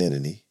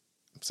anonymity,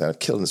 I'm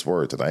killing this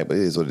word tonight, but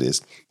it is what it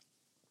is,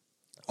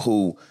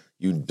 who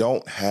you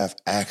don't have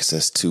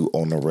access to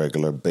on a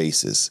regular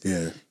basis.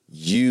 Yeah.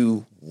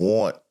 You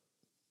want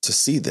to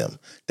see them.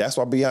 That's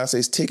why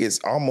Beyonce's tickets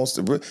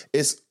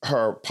it's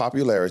her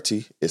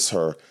popularity, it's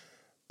her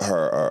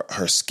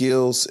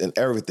skills and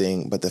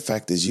everything. But the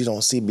fact is, you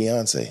don't see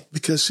Beyonce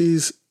because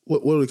she's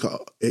what do we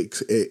call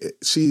it?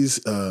 She's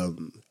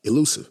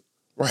elusive,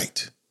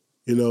 right?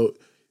 You know,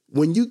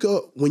 when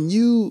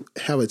you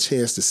have a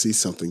chance to see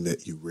something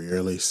that you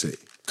rarely see,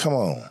 come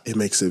on, it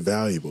makes it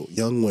valuable.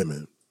 Young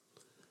women,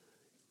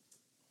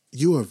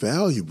 you are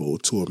valuable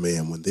to a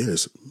man when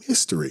there's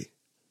mystery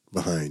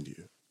behind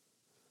you.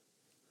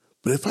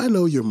 But if I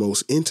know your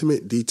most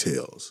intimate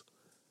details,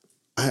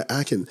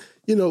 I can,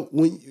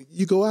 when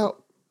you go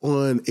out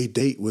on a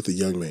date with a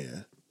young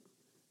man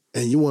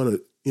and you want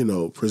to,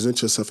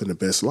 present yourself in the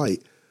best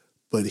light,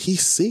 but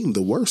he's seen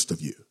the worst of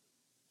you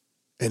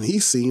and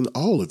he's seen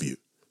all of you.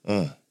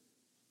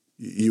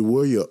 You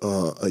wore your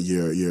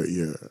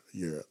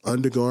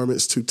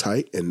undergarments too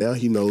tight and now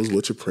he knows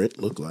what your print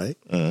look like.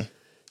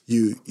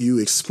 You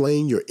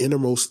explain your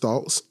innermost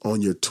thoughts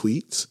on your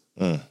tweets.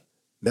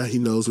 Now he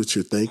knows what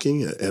you're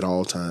thinking at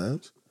all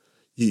times.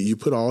 You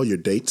put all your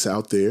dates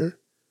out there.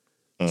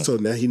 So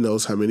now he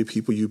knows how many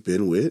people you've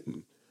been with.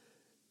 And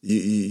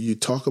you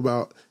talk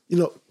about,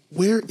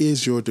 where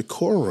is your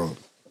decorum?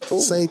 Ooh,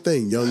 same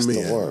thing, young men.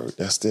 That's the word.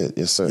 That's it.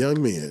 Yes, sir. Young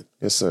men.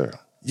 Yes, sir.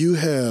 You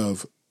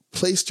have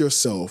placed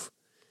yourself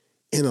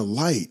in a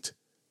light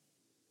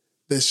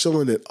that's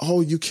showing that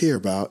all you care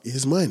about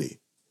is money.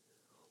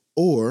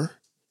 Or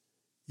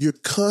you're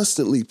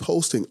constantly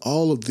posting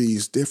all of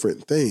these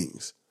different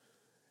things.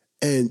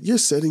 And you're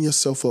setting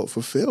yourself up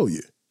for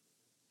failure.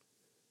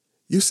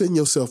 You're setting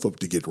yourself up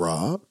to get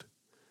robbed.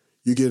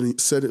 You're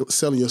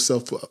setting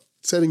yourself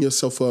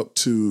up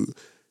to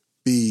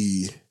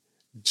be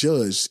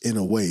judged in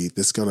a way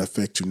that's going to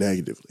affect you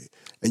negatively.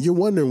 And you're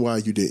wondering why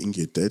you didn't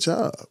get that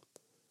job.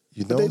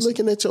 They're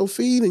looking at your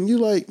feed and you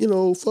like,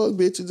 fuck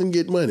bitches and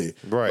get money.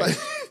 Right. Like,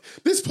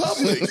 this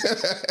public,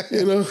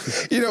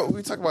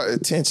 we talk about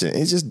attention.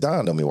 It just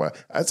dawned on me why.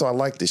 That's why I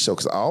like this show,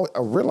 because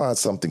I realized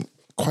something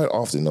quite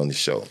often on this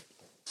show.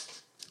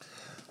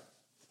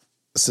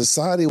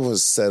 Society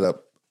was set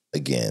up,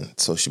 again,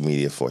 social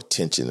media for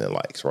attention and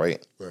likes,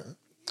 right? Right.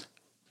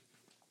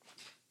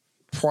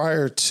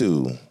 Prior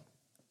to,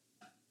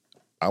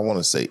 I want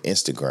to say,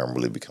 Instagram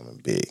really becoming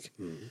big,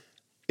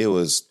 it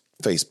was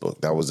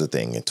Facebook. That was the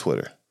thing, and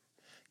Twitter.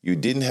 You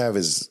didn't have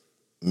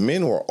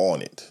men were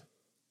on it,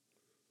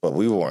 but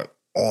we weren't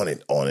on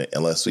it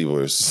unless we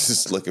were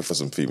just looking for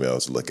some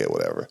females to look at,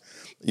 whatever.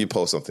 You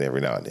post something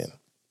every now and then.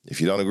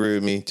 If you don't agree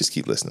with me, just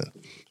keep listening.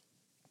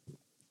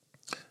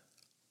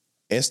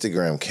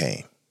 Instagram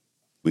came.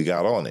 We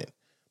got on it.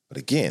 But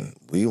again,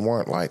 we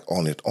weren't like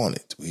on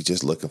it. We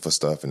just looking for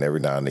stuff, and every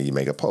now and then you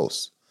make a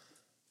post.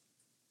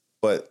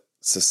 But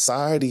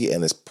society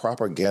and its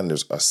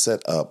propagandas are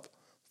set up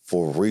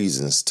for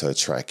reasons to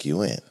attract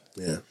you in.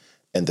 Yeah.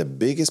 And the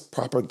biggest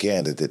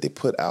propaganda that they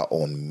put out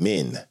on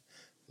men,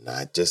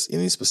 not just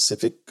any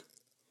specific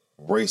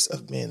race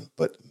of men,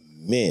 but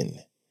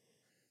men,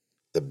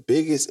 the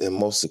biggest and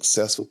most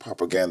successful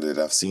propaganda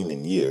that I've seen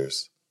in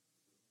years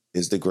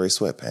is the gray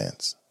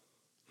sweatpants.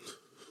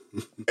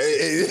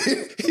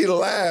 He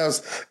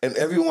laughs, and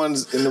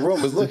everyone's in the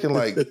room is looking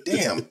like,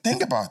 damn,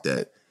 think about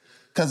that.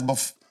 Because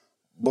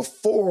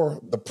before,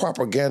 the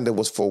propaganda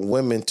was for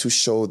women to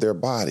show their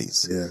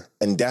bodies. Yeah.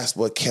 And that's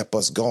what kept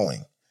us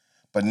going.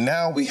 But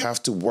now we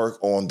have to work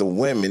on the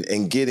women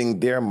and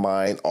getting their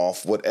mind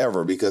off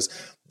whatever, because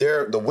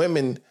the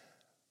women,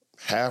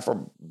 half are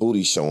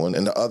booty showing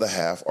and the other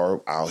half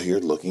are out here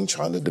looking,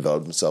 trying to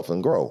develop themselves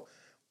and grow.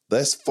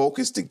 Let's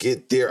focus to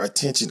get their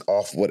attention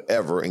off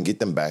whatever and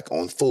get them back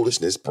on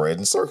foolishness, bread,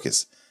 and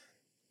circus.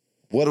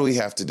 What do we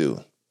have to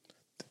do?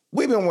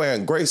 We've been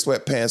wearing gray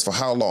sweatpants for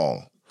how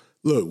long?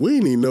 Look, we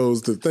didn't even know it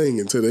was the thing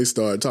until they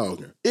started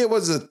talking. It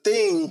was a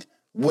thing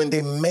when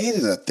they made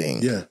it a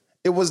thing. Yeah.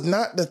 It was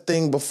not the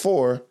thing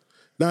before.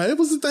 Nah, it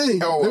was a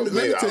thing. Oh, let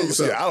me tell you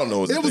something. I don't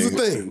know. It was a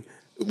thing.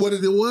 What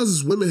it was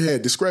is women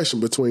had discretion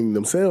between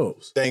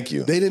themselves. Thank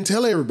you. They didn't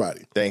tell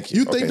everybody. Thank you.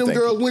 You think them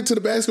girls went to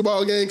the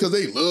basketball game because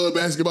they love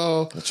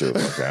basketball? True.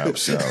 Okay, I'm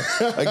sure.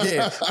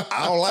 Again,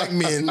 I don't like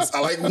men's. I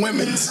like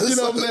women's. You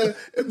know what I'm saying?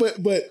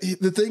 But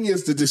the thing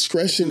is, the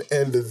discretion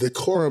and the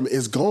decorum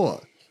is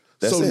gone.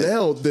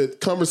 Now the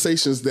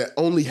conversations that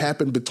only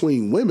happen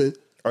between women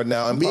are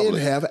now in men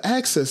public. have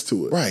access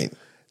to it. Right.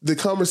 The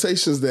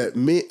conversations that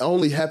men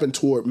only happen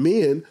toward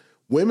men,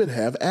 women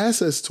have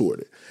access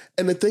toward it.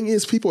 And the thing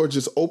is, people are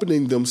just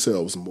opening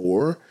themselves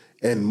more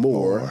and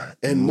more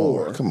and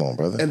more. Come on,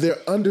 brother. And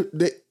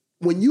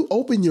when you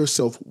open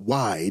yourself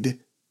wide,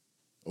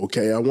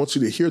 okay, I want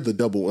you to hear the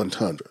double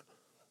entendre.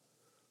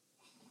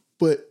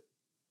 But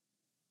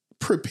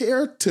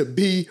prepare to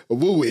be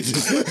wooed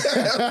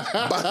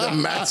by the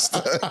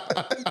master.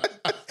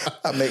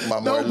 I make my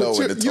Merlot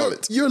in the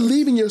toilet. You're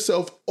leaving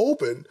yourself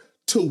open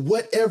to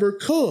whatever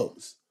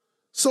comes.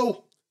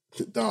 So,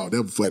 that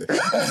was funny.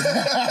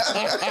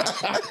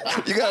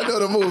 You gotta know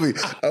the movie.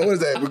 What is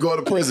that? We're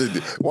going to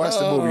prison. Watch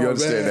the movie. You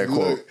understand that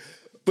quote. Look,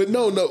 but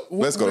no.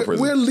 Let's go to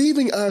prison. We're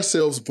leaving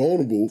ourselves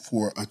vulnerable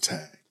for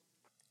attack.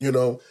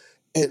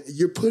 And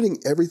you're putting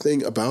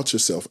everything about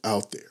yourself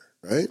out there,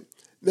 right?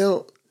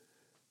 Now,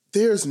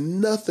 there's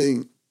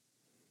nothing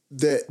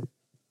that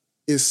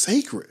is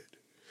sacred.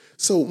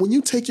 So when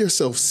you take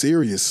yourself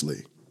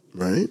seriously,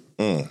 right?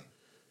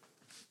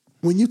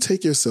 When you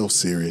take yourself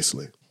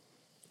seriously,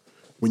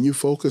 when you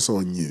focus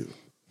on you,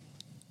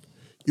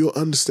 you'll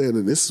understand,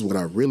 and this is what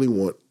I really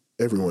want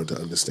everyone to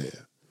understand,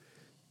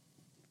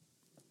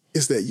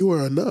 is that you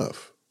are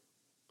enough.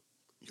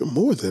 You're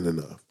more than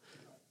enough.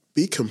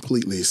 Be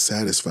completely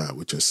satisfied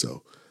with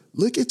yourself.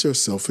 Look at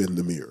yourself in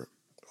the mirror.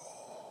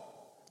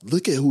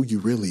 Look at who you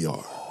really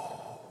are.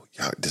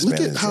 Look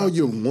at how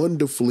you're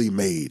wonderfully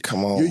made.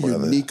 Come on, you're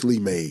brother. uniquely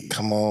made.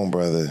 Come on,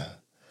 brother.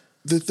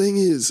 The thing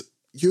is,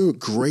 you're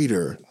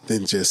greater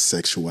than just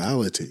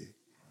sexuality.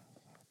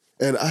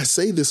 And I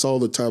say this all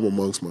the time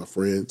amongst my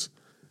friends,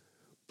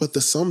 but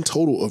the sum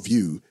total of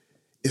you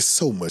is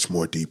so much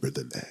more deeper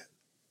than that.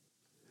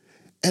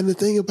 And the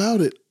thing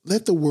about it,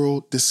 let the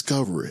world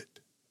discover it.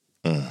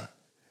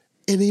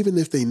 And even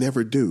if they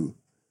never do,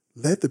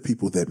 let the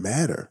people that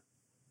matter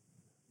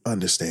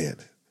understand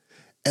it.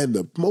 And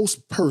the most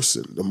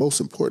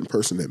important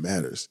person that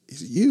matters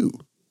is you.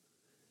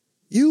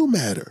 You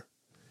matter.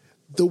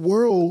 The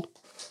world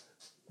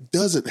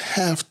doesn't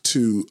have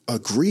to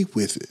agree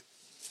with it.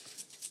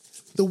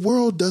 The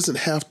world doesn't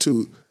have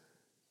to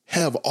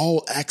have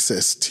all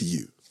access to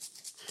you.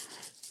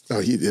 Oh,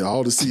 he did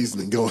all the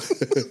seasoning going.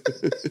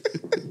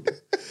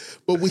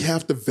 But we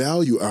have to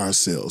value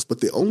ourselves.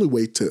 But the only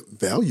way to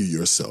value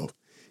yourself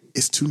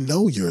is to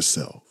know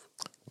yourself.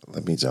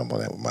 Let me jump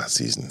on that with my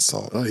seasoned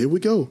salt. Oh, here we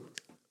go.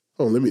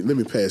 Oh, let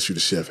me pass you the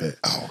chef hat.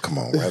 Oh, come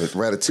on.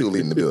 Ratatouille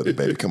in the building,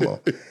 baby. Come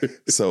on.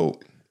 So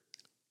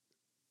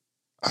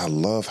I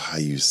love how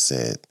you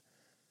said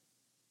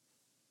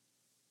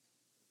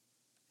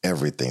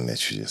everything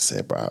that you just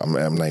said, bro. I'm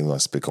not even going to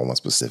speak on one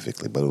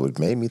specifically, but what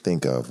made me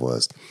think of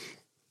was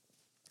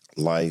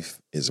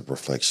life is a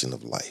reflection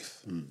of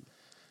life.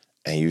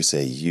 And you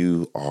say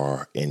you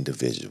are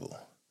individual.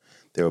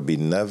 There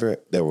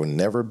will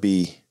never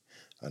be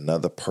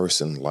another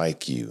person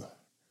like you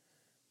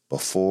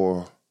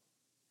before,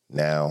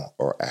 now,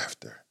 or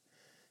after.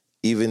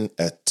 Even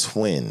a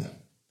twin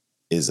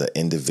is an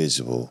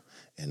individual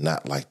and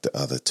not like the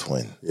other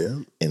twin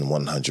in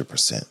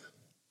 100%.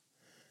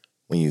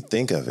 When you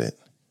think of it,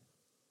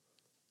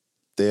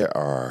 there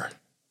are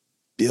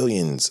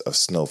billions of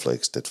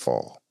snowflakes that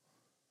fall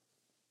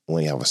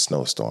when you have a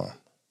snowstorm.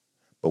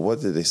 But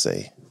what did they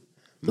say?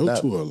 No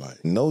two are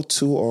alike. No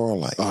two are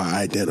alike. Are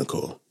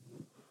identical.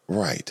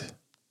 Right.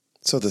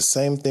 So the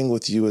same thing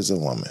with you as a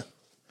woman.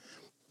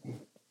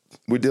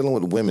 We're dealing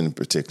with women in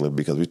particular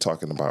because we're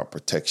talking about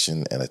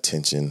protection and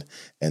attention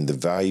and the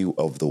value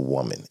of the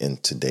woman in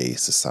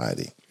today's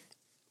society.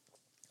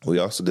 We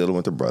also dealing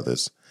with the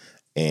brothers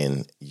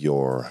and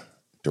your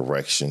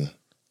direction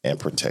and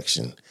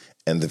protection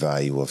and the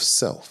value of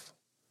self.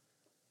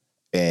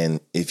 And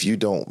if you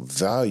don't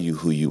value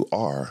who you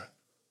are,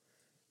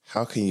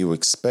 how can you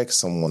expect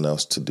someone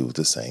else to do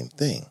the same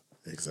thing?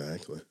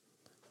 Exactly.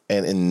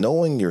 And in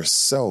knowing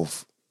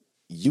yourself,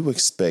 you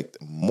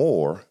expect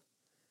more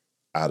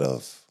out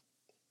of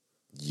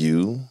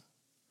you,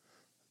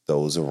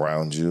 those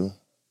around you,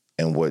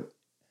 and let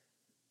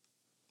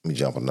me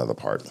jump another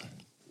part.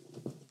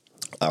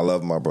 I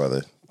love my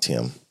brother,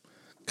 Tim,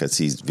 because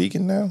he's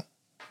vegan now.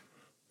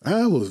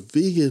 I was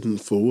vegan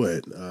for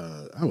what?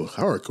 I was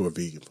hardcore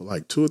vegan for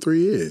like 2 or 3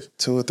 years.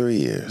 2 or 3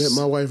 years.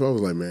 Met my wife, I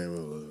was like, man,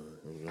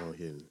 I'm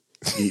going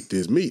to eat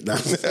this meat now.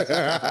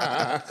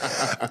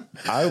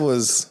 I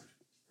was...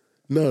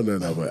 No,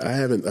 but I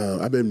haven't,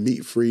 I've been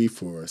meat free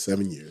for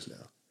 7 years now.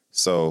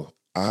 So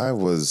I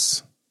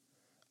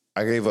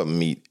gave up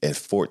meat at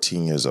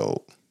 14 years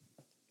old.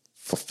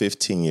 For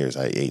 15 years,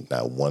 I ate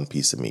not one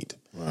piece of meat.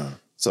 Wow.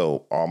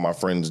 So all my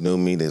friends knew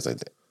me. They was like,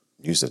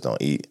 you just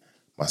don't eat.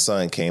 My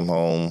son came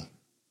home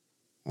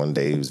one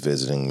day. He was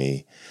visiting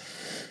me.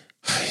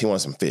 He wanted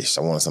some fish.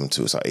 I wanted some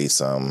too. So I ate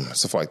some.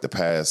 So for like the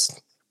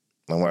past,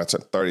 when I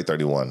turned 30,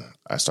 31,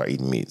 I started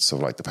eating meat. So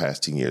for like the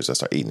past 10 years, I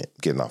started eating it,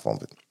 getting off on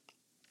it.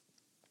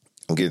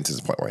 I'm getting to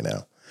this point right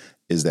now,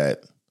 is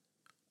that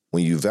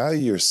when you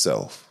value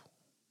yourself,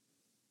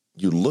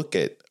 you look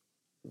at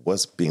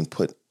what's being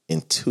put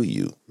into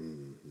you.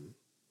 Mm-hmm.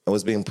 And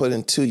what's being put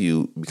into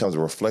you becomes a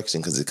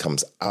reflection because it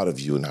comes out of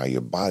you and how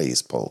your body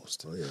is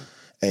posed. Oh, yeah.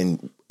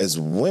 And as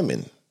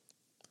women,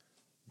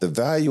 the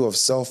value of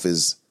self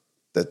is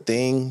the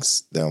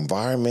things, the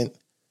environment,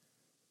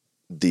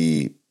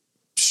 the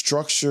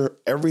structure,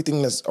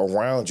 everything that's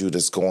around you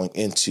that's going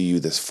into you,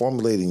 that's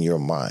formulating your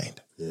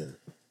mind. Yeah.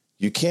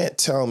 You can't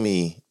tell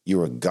me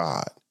you're a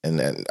god.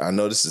 And I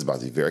know this is about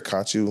to be very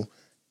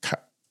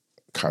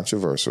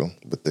controversial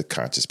with the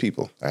conscious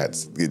people. I had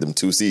to give them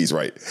 2 C's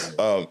right.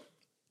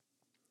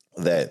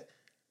 That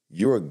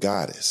you're a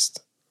goddess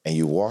and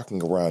you're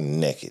walking around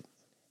naked,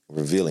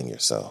 revealing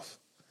yourself.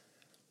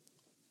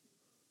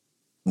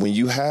 When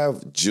you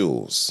have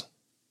jewels,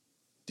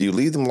 do you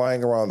leave them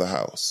lying around the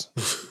house?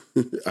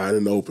 Out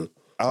in the open.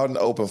 Out in the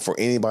open for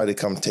anybody to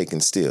come take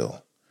and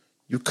steal.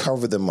 You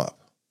cover them up.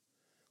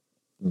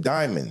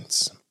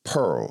 diamonds,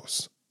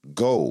 pearls,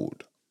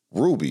 gold,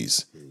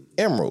 rubies,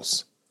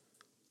 emeralds.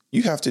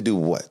 You have to do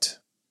what?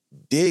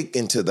 Dig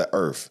into the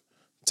earth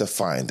to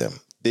find them.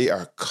 They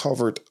are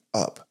covered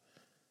up.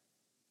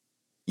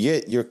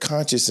 Yet you're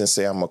conscious and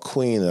say, I'm a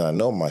queen and I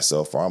know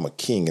myself, or I'm a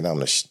king and I'm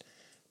the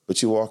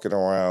but you're walking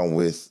around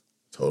with...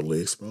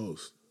 Totally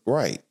exposed.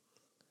 Right.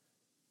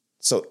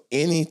 So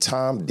any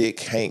Tom, Dick,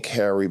 Hank,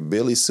 Harry,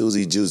 Billy,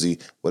 Susie, Juicy,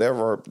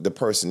 whatever the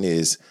person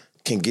is,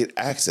 can get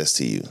access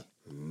to you.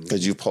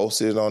 Because you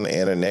posted it on the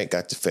internet,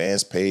 got your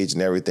fans page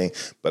and everything.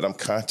 But I'm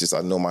conscious,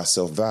 I know my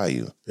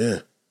self-value. Yeah.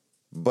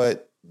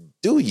 But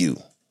do you?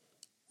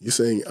 You're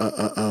saying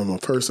I'm a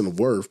person of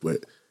worth,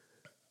 but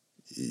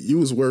you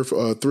was worth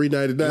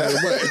 $3.99 a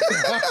month.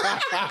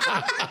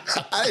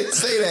 I didn't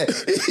say that.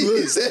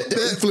 Look,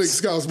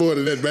 Netflix costs more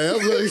than that, man.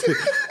 Like,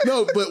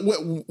 no, but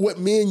what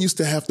men used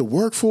to have to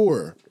work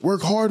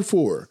hard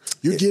for,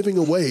 you're giving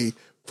away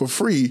for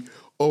free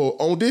or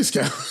on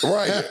discount,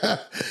 right?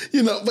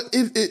 But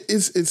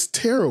it's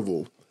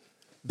terrible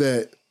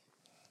that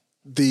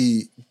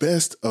the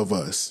best of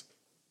us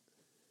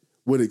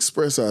would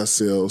express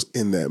ourselves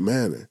in that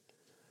manner.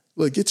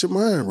 Look, get your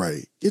mind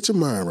right. Get your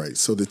mind right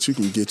so that you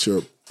can get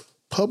your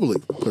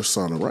public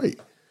persona right.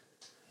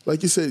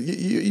 Like you said,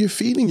 you're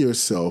feeding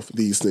yourself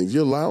these things.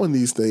 You're allowing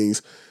these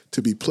things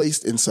to be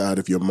placed inside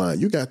of your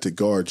mind. You got to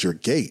guard your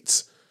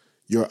gates,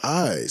 your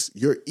eyes,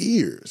 your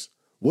ears,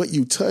 what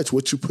you touch,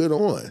 what you put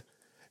on,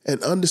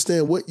 and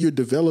understand what you're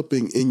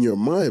developing in your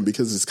mind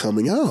because it's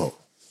coming out.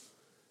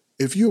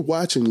 If you're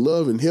watching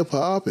Love and Hip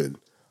Hop and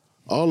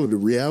all of the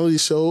reality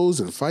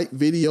shows and fight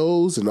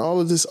videos and all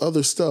of this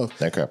other stuff,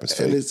 that crap is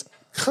fake. And it's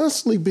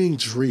constantly being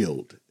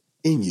drilled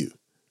in you,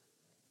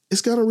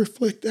 it's going to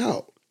reflect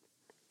out.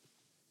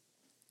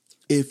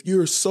 If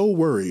you're so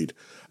worried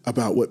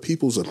about what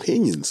people's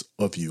opinions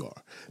of you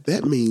are,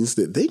 that means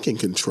that they can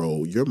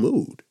control your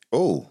mood.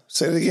 Oh,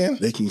 say it again.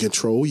 They can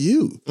control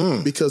you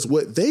because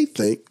what they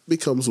think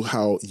becomes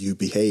how you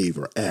behave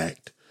or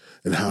act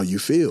and how you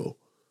feel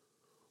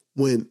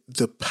when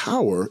the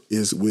power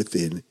is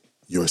within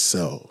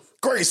yourself.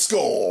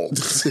 Grayskull.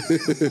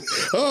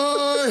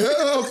 I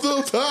have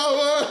the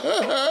power.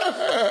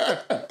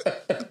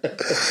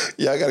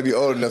 Yeah, I got to be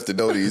old enough to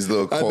know these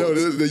little quotes. I know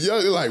the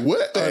young are like,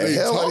 what are they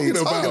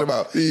talking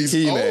about? These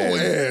He-Man. old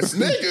ass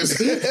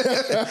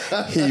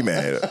niggas.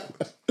 He-Man.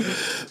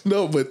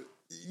 No, but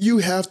you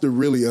have to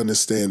really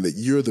understand that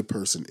you're the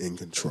person in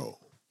control.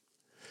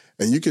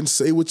 And you can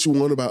say what you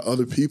want about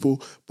other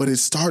people, but it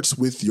starts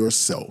with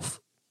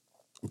yourself.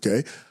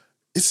 Okay?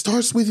 It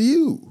starts with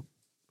you.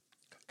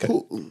 Okay.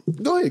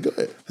 Go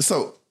ahead.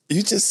 So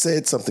you just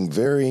said something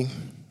very, I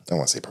don't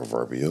want to say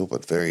proverbial,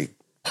 but very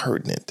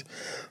pertinent.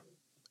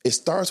 It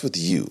starts with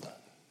you.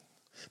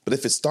 But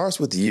if it starts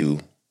with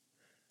you,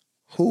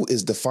 who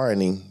is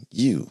defining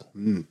you?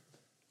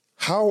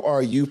 How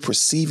are you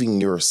perceiving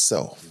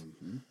yourself?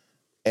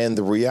 And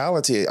the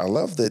reality, I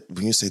love that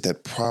when you say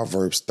that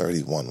Proverbs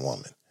 31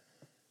 woman.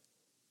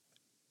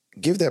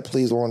 Give that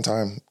please one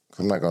time.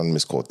 I'm not going to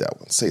misquote that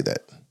one. Say that.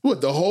 What,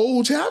 the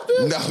whole chapter?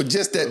 No,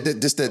 just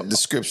that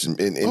description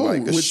in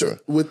like sure.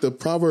 With the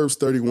Proverbs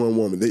 31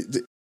 woman.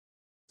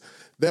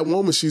 That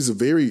woman, she's a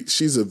very,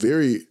 she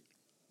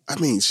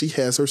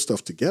has her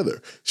stuff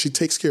together. She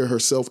takes care of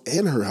herself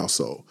and her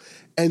household.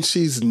 And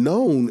she's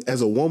known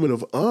as a woman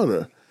of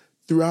honor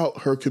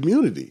throughout her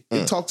community.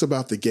 It talks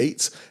about the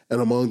gates and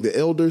among the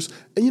elders.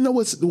 And you know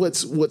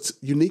what's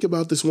unique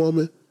about this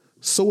woman?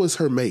 So is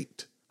her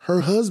mate.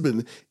 Her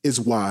husband is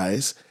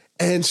wise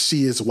and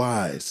she is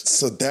wise.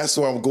 So that's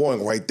where I'm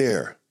going right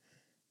there.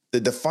 The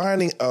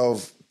defining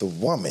of the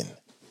woman,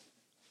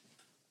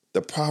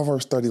 the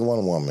Proverbs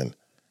 31 woman,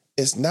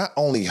 is not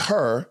only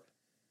her.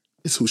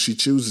 It's who she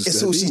chooses it's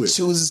to who be she with.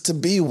 chooses to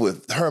be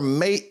with. Her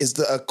mate is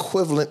the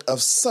equivalent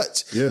of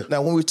such. Yeah.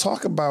 Now, when we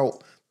talk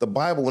about the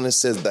Bible, when it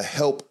says the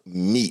help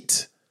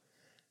meet,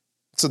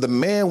 so the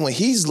man, when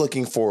he's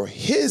looking for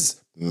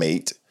his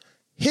mate,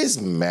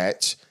 his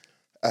match,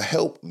 a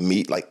help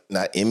meet, like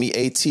not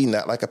M-E-A-T,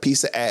 not like a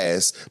piece of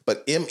ass,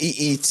 but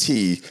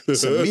M-E-E-T,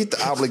 to meet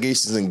the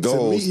obligations and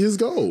goals, to meet his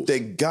goals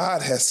that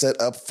God has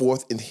set up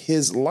forth in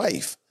his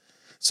life.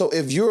 So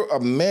if you're a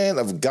man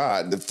of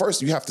God, the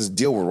first you have to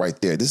deal with right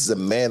there. This is a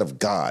man of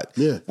God,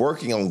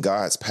 working on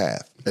God's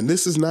path. And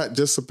this is not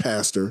just a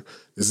pastor.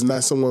 This is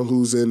not someone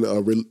who's in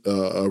a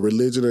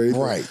religion or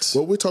anything. Right.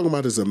 What we're talking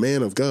about is a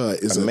man of God,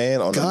 is a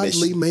man on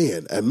godly a mission.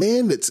 man, a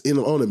man that's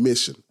on a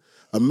mission,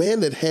 a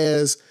man that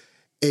has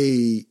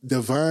a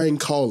divine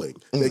calling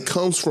that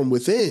comes from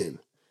within.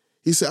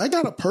 He said, I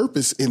got a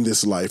purpose in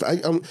this life.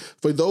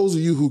 For those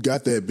of you who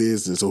got that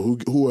business or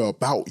who are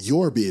about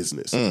your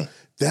business,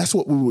 that's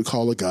what we would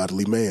call a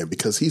godly man,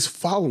 because he's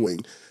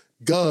following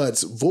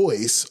God's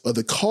voice or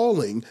the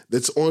calling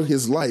that's on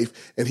his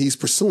life and he's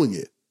pursuing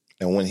it.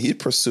 And when he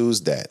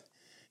pursues that,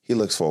 he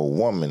looks for a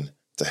woman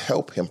to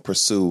help him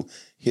pursue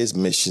his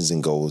missions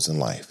and goals in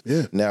life.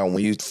 Yeah. Now,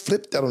 when you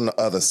flip that on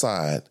the other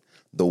side,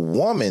 the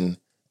woman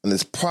in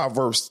this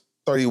Proverbs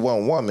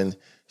 31 woman,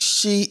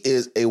 she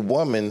is a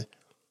woman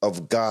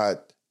of God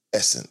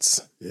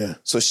essence. Yeah.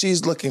 So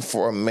she's looking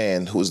for a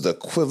man who's the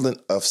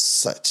equivalent of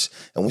such.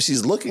 And when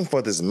she's looking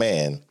for this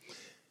man,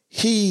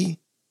 he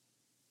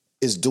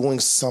is doing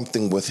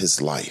something with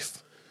his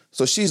life.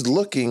 So she's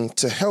looking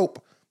to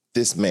help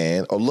this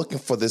man, or looking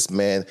for this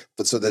man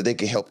so that they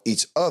can help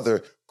each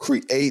other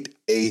create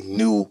a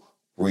new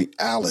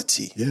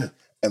reality. Yeah.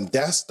 And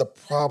that's the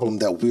problem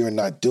that we are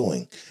not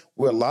doing.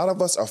 Where a lot of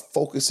us are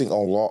focusing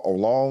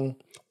around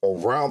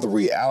the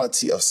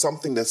reality of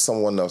something that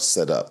someone else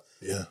set up.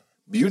 Yeah.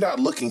 You're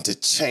not looking to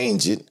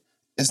change it.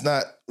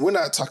 We're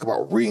not talking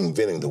about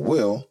reinventing the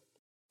wheel.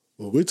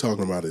 What we're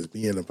talking about is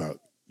being about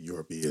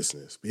your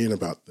business,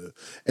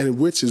 and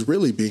which is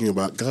really being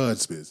about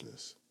God's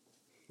business.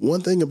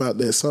 One thing about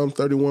that Psalm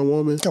 31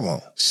 woman, Come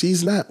on.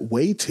 she's not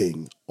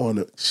waiting on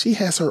it. She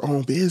has her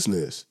own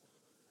business.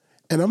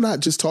 And I'm not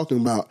just talking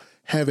about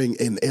having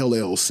an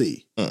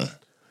LLC.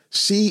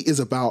 She is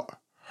about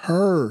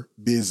her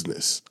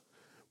business,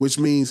 which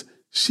means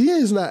she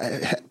is not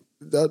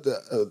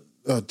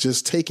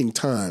just taking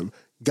time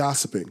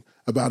gossiping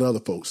about other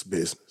folks'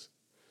 business.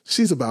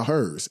 She's about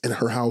hers and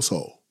her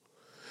household.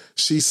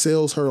 She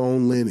sells her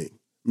own linen.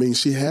 I mean,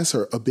 she has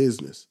a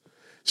business.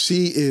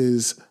 She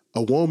is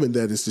a woman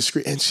that is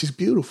discreet, and she's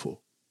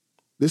beautiful.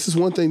 This is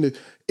one thing that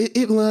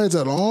it lines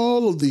out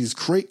all of these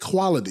great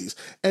qualities.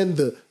 And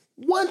the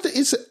one thing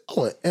is,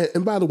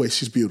 and by the way,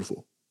 she's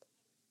beautiful.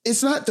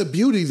 It's not the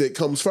beauty that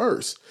comes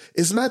first.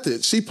 It's not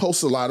that she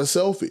posts a lot of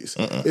selfies.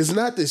 It's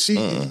not that she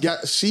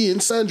in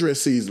sundress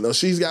season or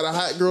she's got a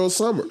hot girl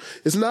summer.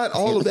 It's not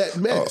all of that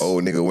mess.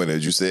 Old nigga winner,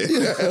 as you said.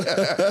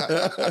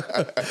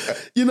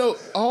 You know,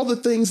 all the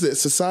things that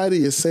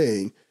society is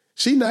saying,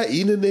 she not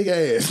eating a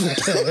nigga ass.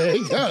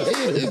 Go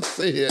ahead and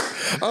say it.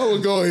 I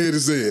will go ahead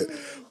and say it.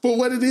 But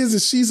what it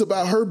is she's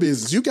about her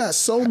business. You got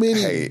so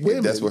many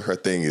women. That's what her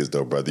thing is,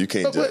 though, brother. You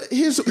can't But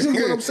here's what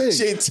I'm saying.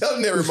 She ain't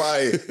telling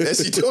everybody that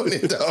she's doing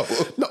it, though.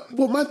 No,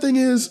 well, my thing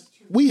is,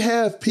 we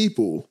have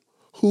people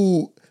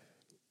who,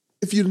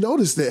 if you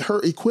notice that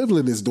her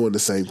equivalent is doing the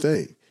same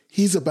thing.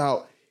 He's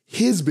about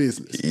his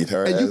business. Eat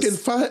her and ass. you can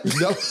find,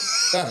 no.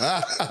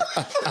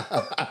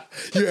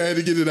 You had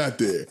to get it out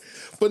there.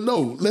 But no,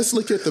 let's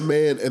look at the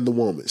man and the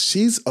woman.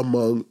 She's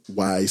among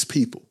wise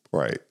people.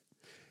 Right.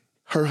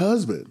 Her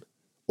husband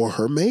or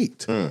her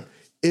mate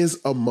is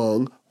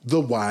among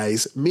the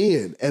wise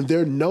men, and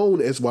they're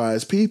known as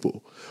wise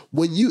people.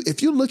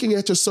 If you're looking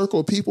at your circle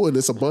of people and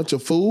it's a bunch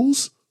of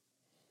fools,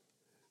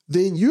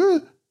 then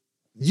you're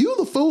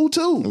the fool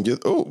too.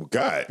 Oh,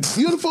 God.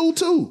 You're the fool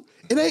too.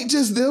 It ain't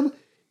just them,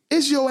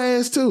 it's your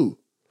ass too.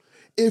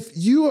 If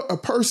you're a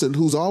person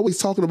who's always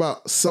talking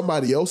about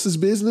somebody else's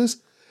business,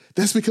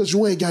 that's because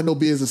you ain't got no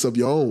business of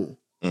your own.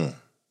 And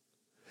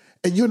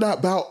you're not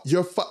about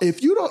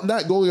if you're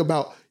not going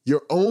about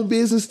your own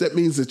business, that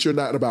means that you're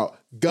not about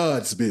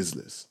God's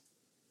business.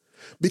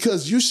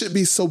 Because you should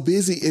be so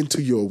busy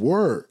into your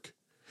work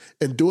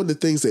and doing the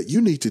things that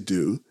you need to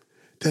do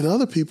that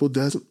other people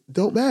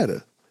don't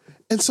matter.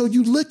 And so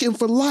you looking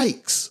for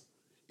likes.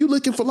 You're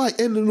looking for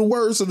like, and in the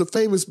words of the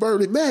famous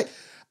Bernie Mac,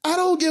 I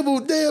don't give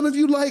a damn if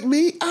you like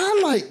me. I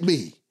like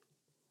me.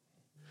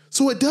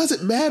 So it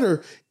doesn't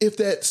matter if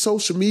that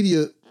social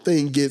media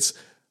thing gets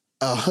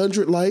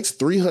 100 likes,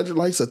 300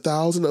 likes,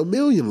 1,000,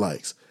 1,000,000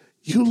 likes.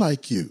 You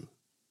like you.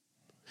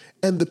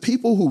 And the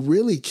people who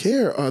really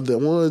care are the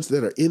ones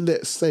that are in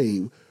that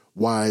same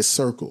wise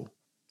circle.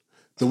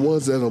 The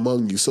ones that are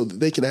among you so that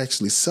they can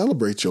actually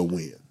celebrate your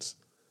wins.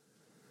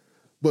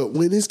 But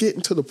when it's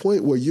getting to the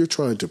point where you're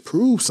trying to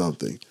prove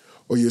something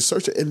or you're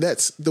searching, and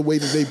that's the way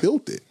that they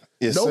built it.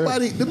 Yes,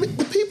 Nobody,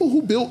 the people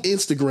who built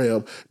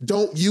Instagram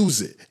don't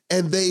use it,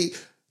 and they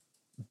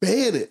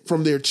ban it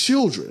from their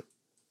children.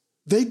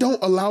 They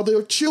don't allow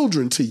their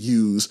children to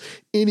use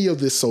any of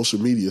this social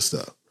media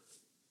stuff.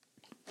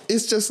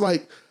 It's just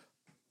like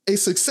a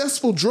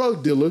successful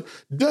drug dealer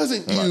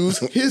doesn't use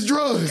his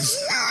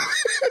drugs.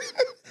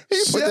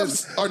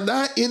 Chefs are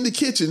not in the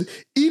kitchen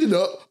eating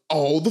up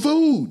all the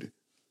food.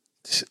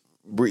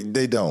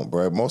 They don't,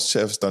 bro. Most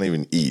chefs don't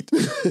even eat.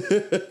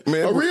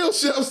 Man, A real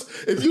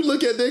chef, if you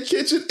look at their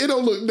kitchen, it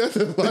don't look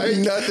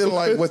nothing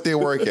like what they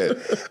work at.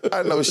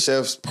 I know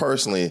chefs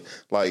personally,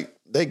 like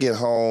they get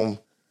home.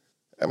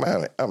 I'm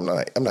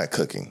not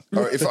cooking.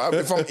 Or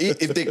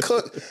if they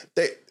cook,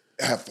 they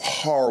have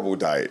horrible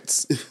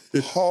diets.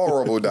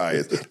 Horrible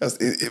diets.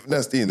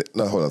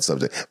 Hold on,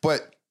 subject.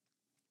 But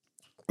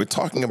we're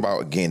talking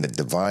about, again, the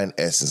divine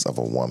essence of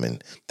a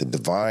woman, the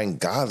divine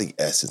godly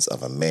essence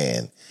of a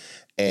man,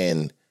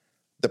 and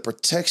the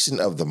protection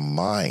of the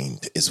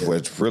mind is where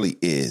it really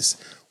is.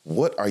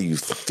 What are you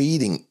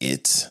feeding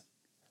it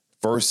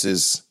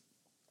versus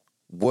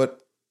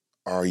what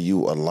are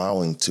you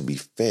allowing to be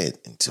fed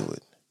into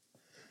it?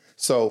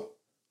 So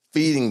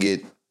feeding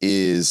it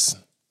is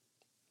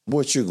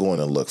what you're going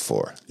to look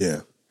for.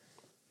 Yeah.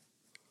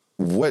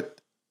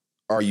 What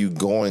are you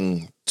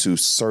going to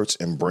search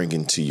and bring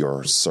into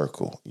your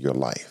circle, your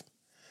life?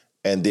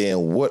 And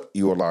then what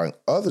you're allowing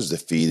others to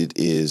feed it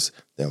is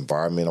the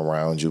environment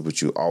around you,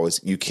 which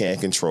you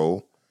can't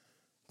control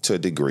to a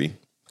degree.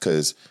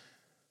 Because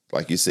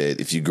like you said,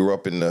 if you grew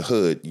up in the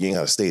hood, you ain't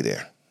got to stay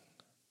there.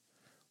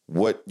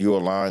 What you're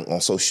allowing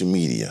on social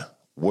media,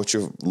 what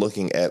you're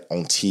looking at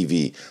on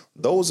TV,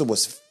 those are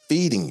what's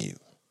feeding you.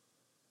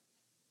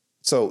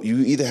 So you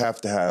either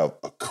have to have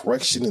a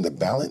correction in the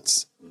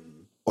balance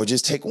or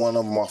just take one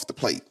of them off the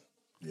plate.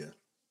 Yeah.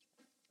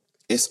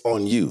 It's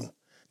on you.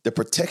 The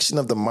protection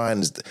of the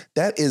mind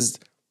that is,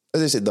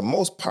 as I said, the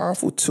most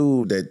powerful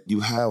tool that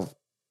you have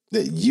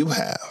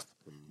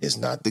is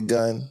not the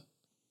gun.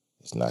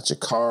 It's not your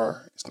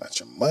car. It's not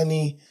your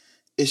money.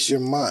 It's your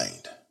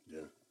mind.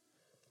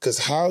 Because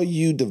how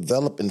you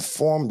develop and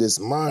form this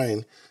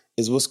mind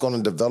is what's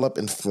going to develop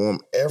and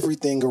form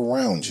everything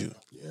around you.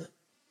 Yeah.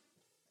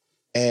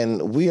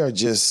 And we are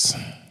just,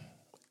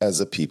 as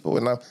a people,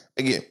 and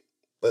again,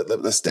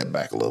 let's step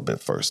back a little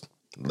bit first.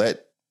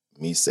 Let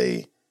me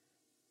say,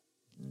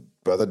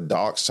 Brother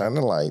Dark Shine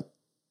the Light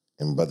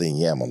and Brother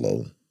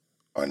Yamalo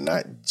are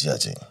not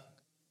judging.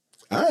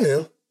 I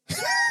am.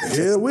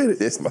 Yeah,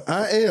 with it.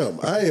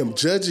 I am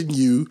judging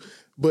you.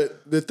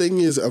 But the thing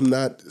is, I'm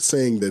not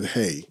saying that,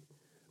 hey,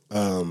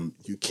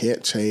 you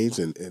can't change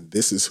and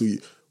this is who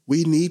you...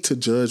 We need to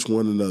judge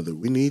one another.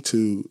 We need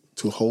to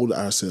hold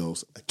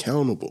ourselves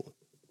accountable,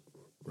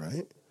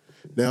 right?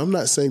 Now, I'm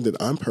not saying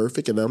that I'm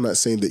perfect, and I'm not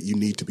saying that you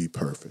need to be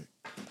perfect.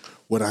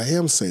 What I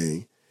am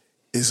saying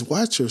is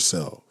watch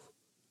yourself.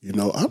 You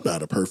know, I'm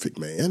not a perfect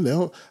man.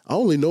 Now, I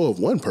only know of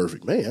one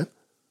perfect man.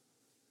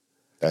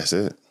 That's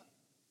it.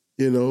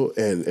 You know,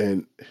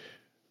 and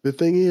the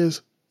thing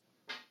is,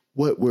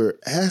 what we're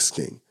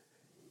asking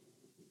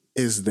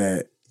is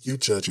that you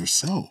judge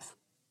yourself.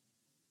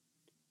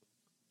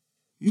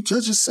 You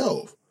judge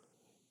yourself.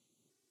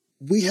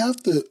 We have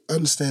to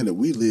understand that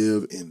we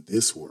live in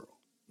this world,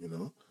 you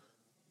know?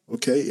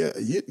 Okay, yeah,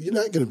 you're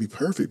not going to be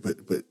perfect, but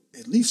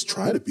at least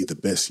try to be the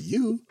best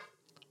you.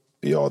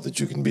 Be all that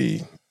you can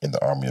be in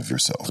the army of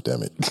yourself,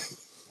 damn it.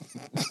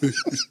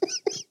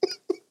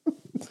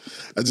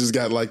 I just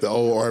got like the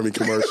old Army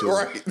commercial.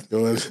 Right.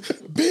 Going,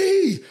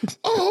 be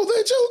all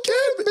that you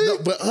can be. No,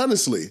 but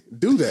honestly,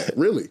 do that,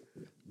 really.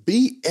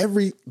 Be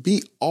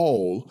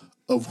all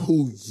of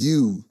who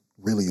you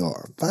really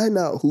are. Find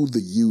out who the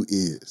you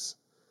is.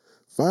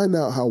 Find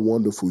out how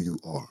wonderful you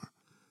are.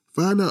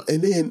 Find out,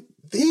 and then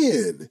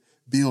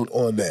build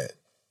on that,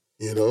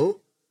 you know?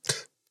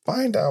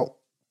 Find out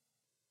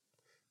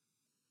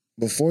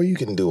before you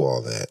can do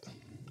all that,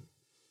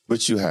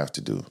 what you have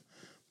to do.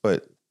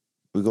 But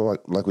we go,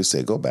 like we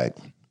said, go back.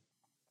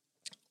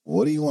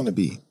 What do you want to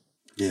be?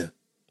 Yeah.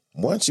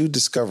 Once you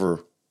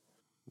discover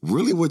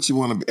really what you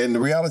want to be, and the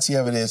reality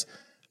of it is,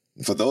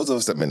 for those of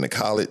us that have been to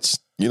college,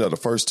 you know, the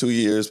first 2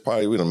 years,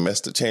 probably we done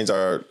changed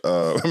our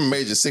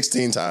major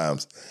 16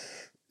 times.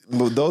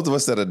 But those of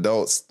us that are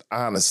adults,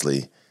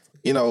 honestly,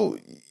 you know,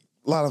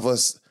 a lot of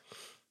us,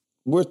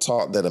 we're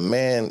taught that a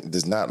man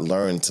does not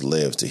learn to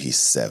live till he's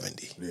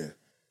 70. Yeah.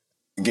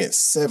 Again,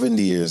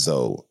 70 years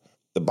old.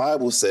 The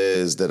Bible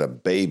says that a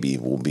baby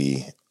will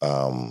be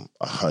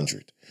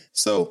 100.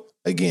 So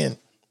again,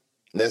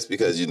 that's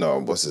because, you know,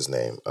 what's his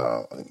name?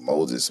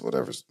 Moses,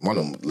 whatever. One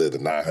of them lived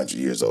to 900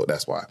 years old.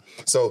 That's why.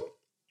 So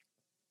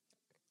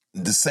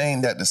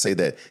saying that to say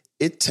that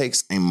it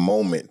takes a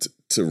moment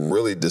to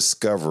really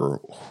discover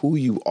who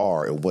you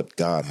are and what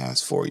God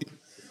has for you.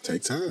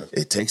 Take time.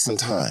 It takes some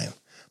time.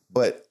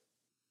 But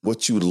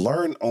what you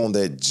learn on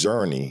that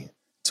journey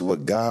to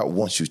what God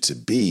wants you to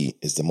be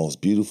is the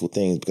most beautiful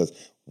thing, because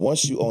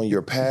once you on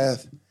your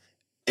path,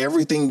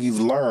 everything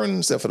you've learned,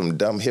 except for them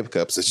dumb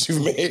hiccups that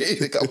you've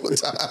made a couple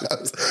of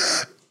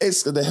times,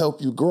 it's going to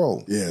help you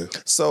grow. Yeah.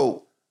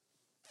 So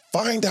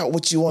find out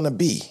what you want to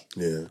be.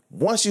 Yeah.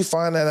 Once you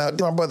find that out,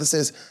 my brother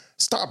says,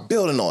 start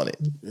building on it.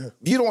 Yeah.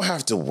 You don't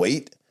have to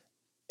wait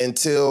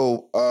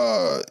until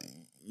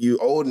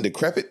you're old and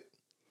decrepit.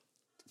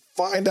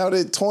 Find out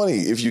at 20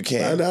 if you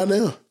can. Find out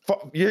now.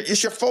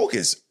 It's your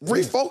focus.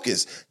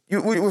 Refocus.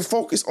 We're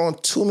focused on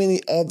too many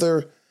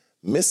other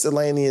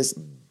miscellaneous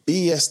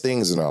BS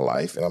things in our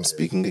life. And I'm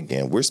speaking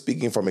again. We're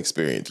speaking from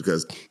experience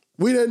because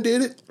we done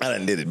did it. I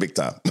done did it big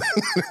time.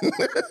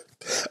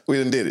 We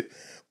done did it.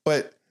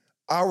 But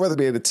I'd rather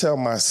be able to tell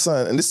my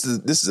son, and this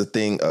is a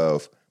thing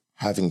of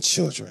having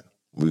children.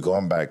 We're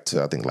going back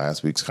to, I think,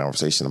 last week's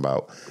conversation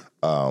about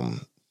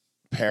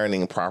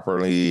parenting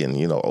properly and,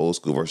 you know, old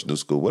school versus new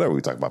school, whatever we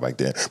talked about back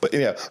then. But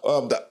yeah,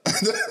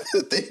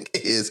 the thing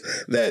is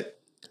that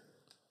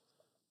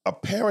a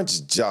parent's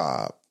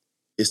job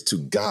is to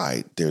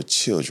guide their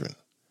children.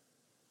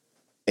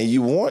 And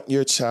you want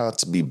your child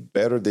to be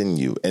better than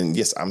you. And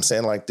yes, I'm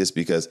saying like this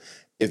because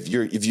let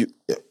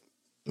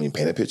me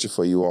paint a picture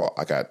for you all.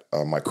 I got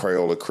my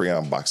Crayola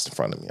crayon box in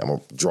front of me. I'm going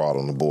to draw it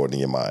on the board in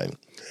your mind.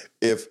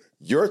 If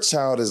your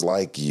child is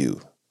like you,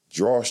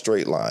 draw a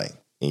straight line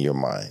in your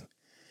mind.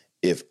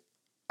 If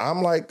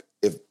I'm like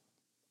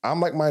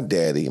my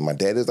daddy, and my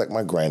daddy is like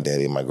my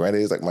granddaddy, and my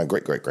granddaddy is like my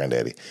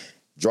great-great-granddaddy,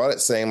 draw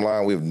that same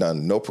line, we've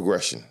done no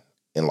progression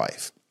in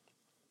life.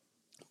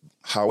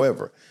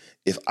 However,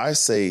 if I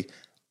say,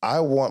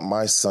 I want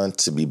my son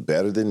to be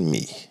better than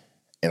me,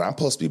 and I'm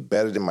supposed to be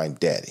better than my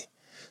daddy.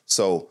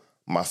 So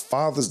My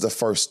father's the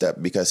first step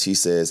because he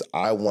says,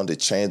 I want to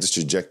change the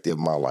trajectory of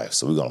my life.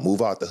 So we're going to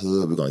move out the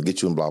hood. We're going to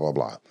get you in blah, blah,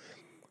 blah.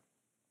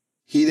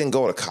 He didn't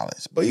go to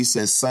college, but he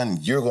says, son,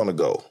 you're going to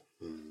go.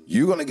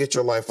 You're going to get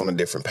your life on a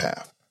different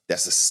path.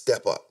 That's a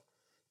step up.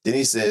 Then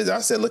he says,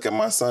 I said, look at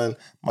my son.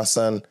 My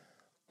son,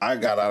 I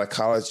got out of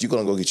college. You're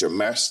going to go get your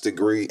master's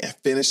degree and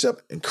finish up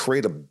and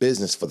create a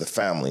business for the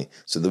family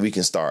so that we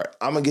can start.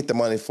 I'm going to get the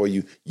money for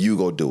you. You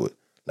go do it.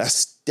 That's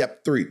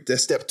step 3.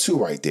 That's step 2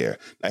 right there.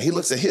 Now he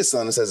looks at his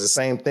son and says the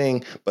same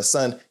thing, but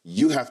son,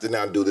 you have to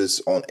now do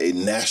this on a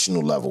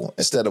national level.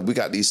 Instead of we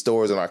got these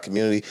stores in our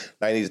community,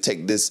 now you need to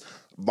take this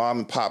mom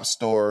and pop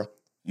store,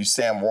 you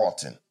Sam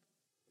Walton,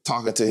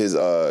 talking to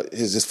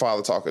his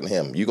father talking to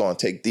him. You're going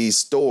to take these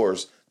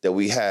stores that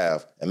we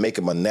have and make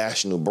them a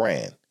national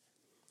brand.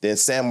 Then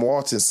Sam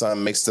Walton's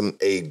son makes them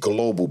a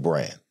global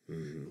brand.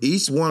 Mm-hmm.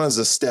 Each one is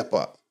a step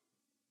up.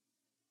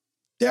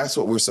 That's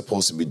what we're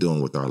supposed to be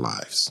doing with our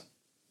lives.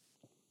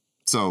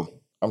 So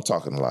I'm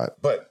talking a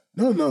lot, but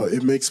no,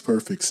 it makes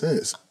perfect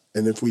sense.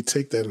 And if we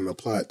take that and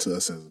apply it to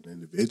us as an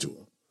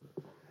individual,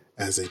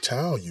 as a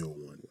child, you're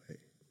one way.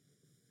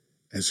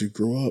 As you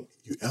grow up,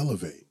 you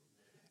elevate.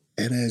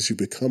 And as you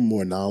become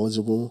more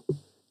knowledgeable,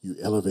 you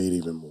elevate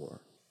even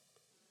more.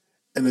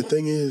 And the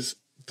thing is,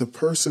 the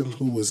person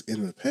who was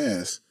in the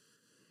past,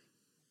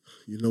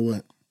 you know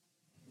what?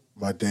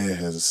 My dad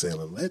has a saying,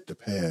 let the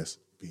past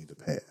be the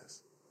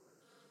past.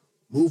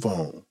 Move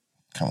on.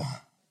 Come on.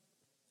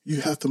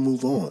 You have to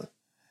move on.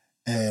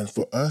 And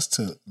for us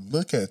to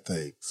look at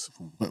things,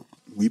 what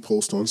we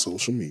post on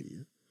social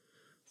media,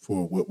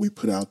 for what we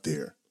put out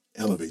there,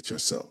 elevate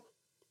yourself.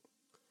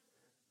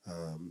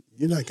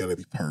 You're not going to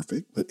be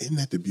perfect, but isn't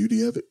that the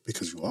beauty of it?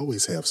 Because you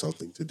always have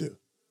something to do.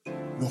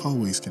 You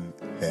always can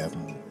have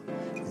more.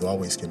 You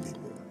always can be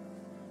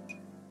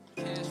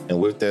more.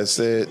 And with that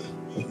said,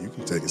 you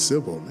can take a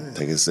sip on that.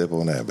 Take a sip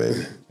on that,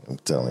 baby. I'm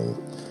telling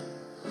you.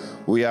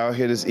 We out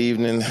here this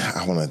evening.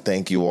 I want to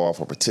thank you all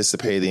for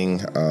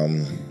participating.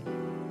 I'm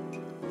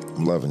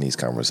loving these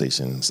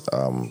conversations.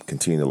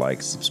 Continue to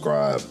like,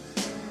 subscribe.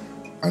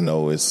 I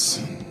know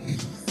it's...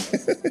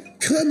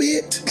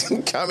 Comment.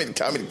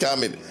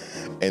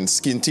 And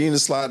continue to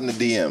slide in the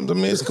DMs. I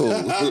mean, it's cool.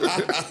 You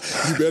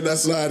better not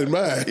slide in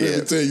mine. Yeah. Let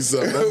me tell you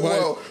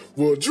something.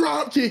 We'll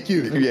drop kick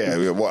you.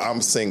 Yeah, well,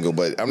 I'm single,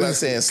 but I'm not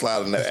saying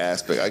slide in that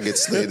aspect. I get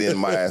slid in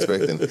my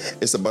aspect, and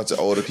it's a bunch of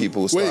older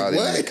people who slide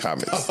in the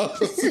comments.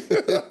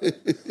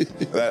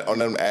 That on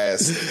them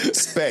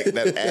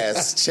that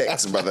ass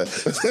checks, brother.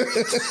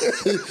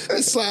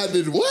 Slide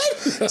in what?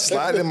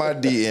 Slide in my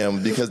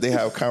DM because they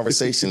have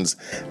conversations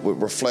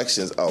with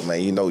reflections. Oh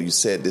man, you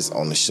said this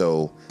on the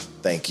show.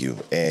 Thank you.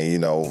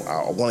 And I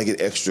want to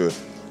get extra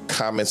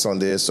comments on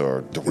this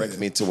or direct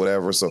me to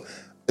whatever. So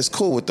it's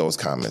cool with those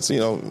comments.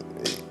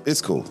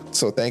 It's cool.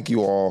 So thank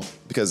you all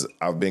because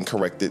I've been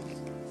corrected.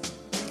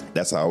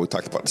 That's how we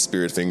talked about the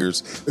spirit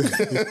fingers.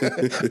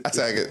 That's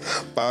how I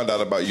found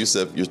out about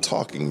Yusuf. You're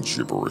talking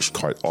gibberish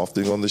quite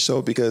often on the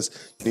show because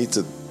you need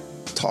to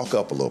talk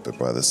up a little bit,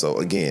 brother. So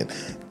again,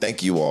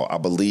 thank you all. I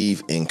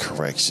believe in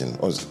correction.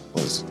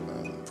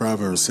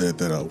 Proverbs said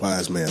that a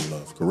wise man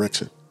loves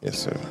correction. Yes,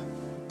 sir.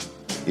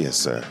 Yes,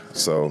 sir.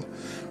 So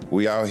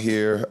we out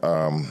here.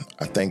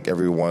 I thank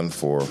everyone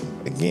for,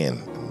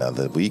 again,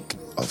 another week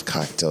of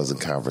Cocktails and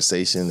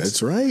Conversations.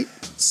 That's right.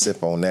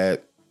 Sip on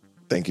that.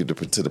 Thank you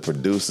to the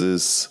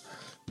producers.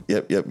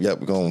 Yep. We're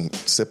going to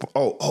sip.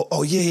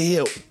 Oh,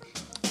 yeah.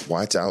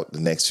 Watch out the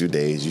next few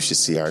days. You should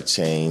see our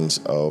change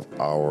of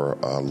our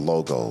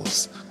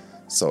logos.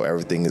 So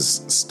everything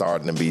is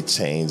starting to be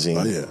changing.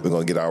 Oh, yeah. We're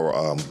going to get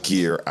our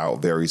gear out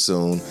very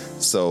soon.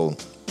 So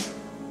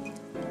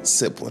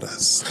sip with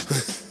us.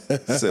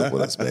 Sip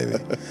with us, baby.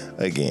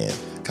 Again.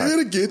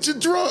 Gotta get you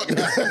drunk.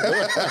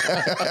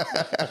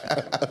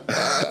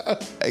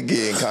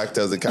 Again,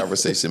 Cocktails and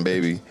Conversation,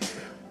 baby.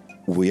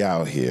 We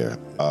out here.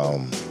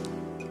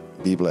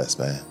 Be blessed,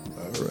 man.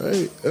 All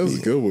right. That was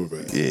a good one,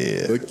 man.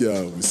 Yeah. Look,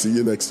 y'all. We'll see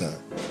you next time.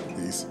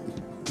 Peace.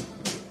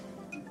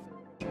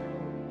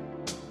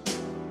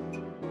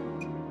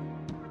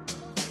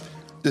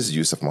 This is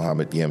Yusuf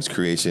Muhammad, DM's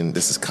creation.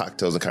 This is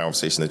Cocktails and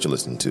Conversation that you're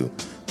listening to.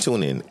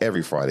 Tune in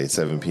every Friday at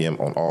 7 p.m.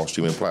 on all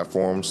streaming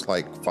platforms.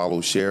 Like,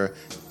 follow, share.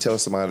 Tell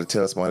somebody to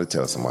tell somebody to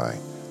tell somebody.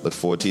 Look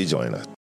forward to you joining us.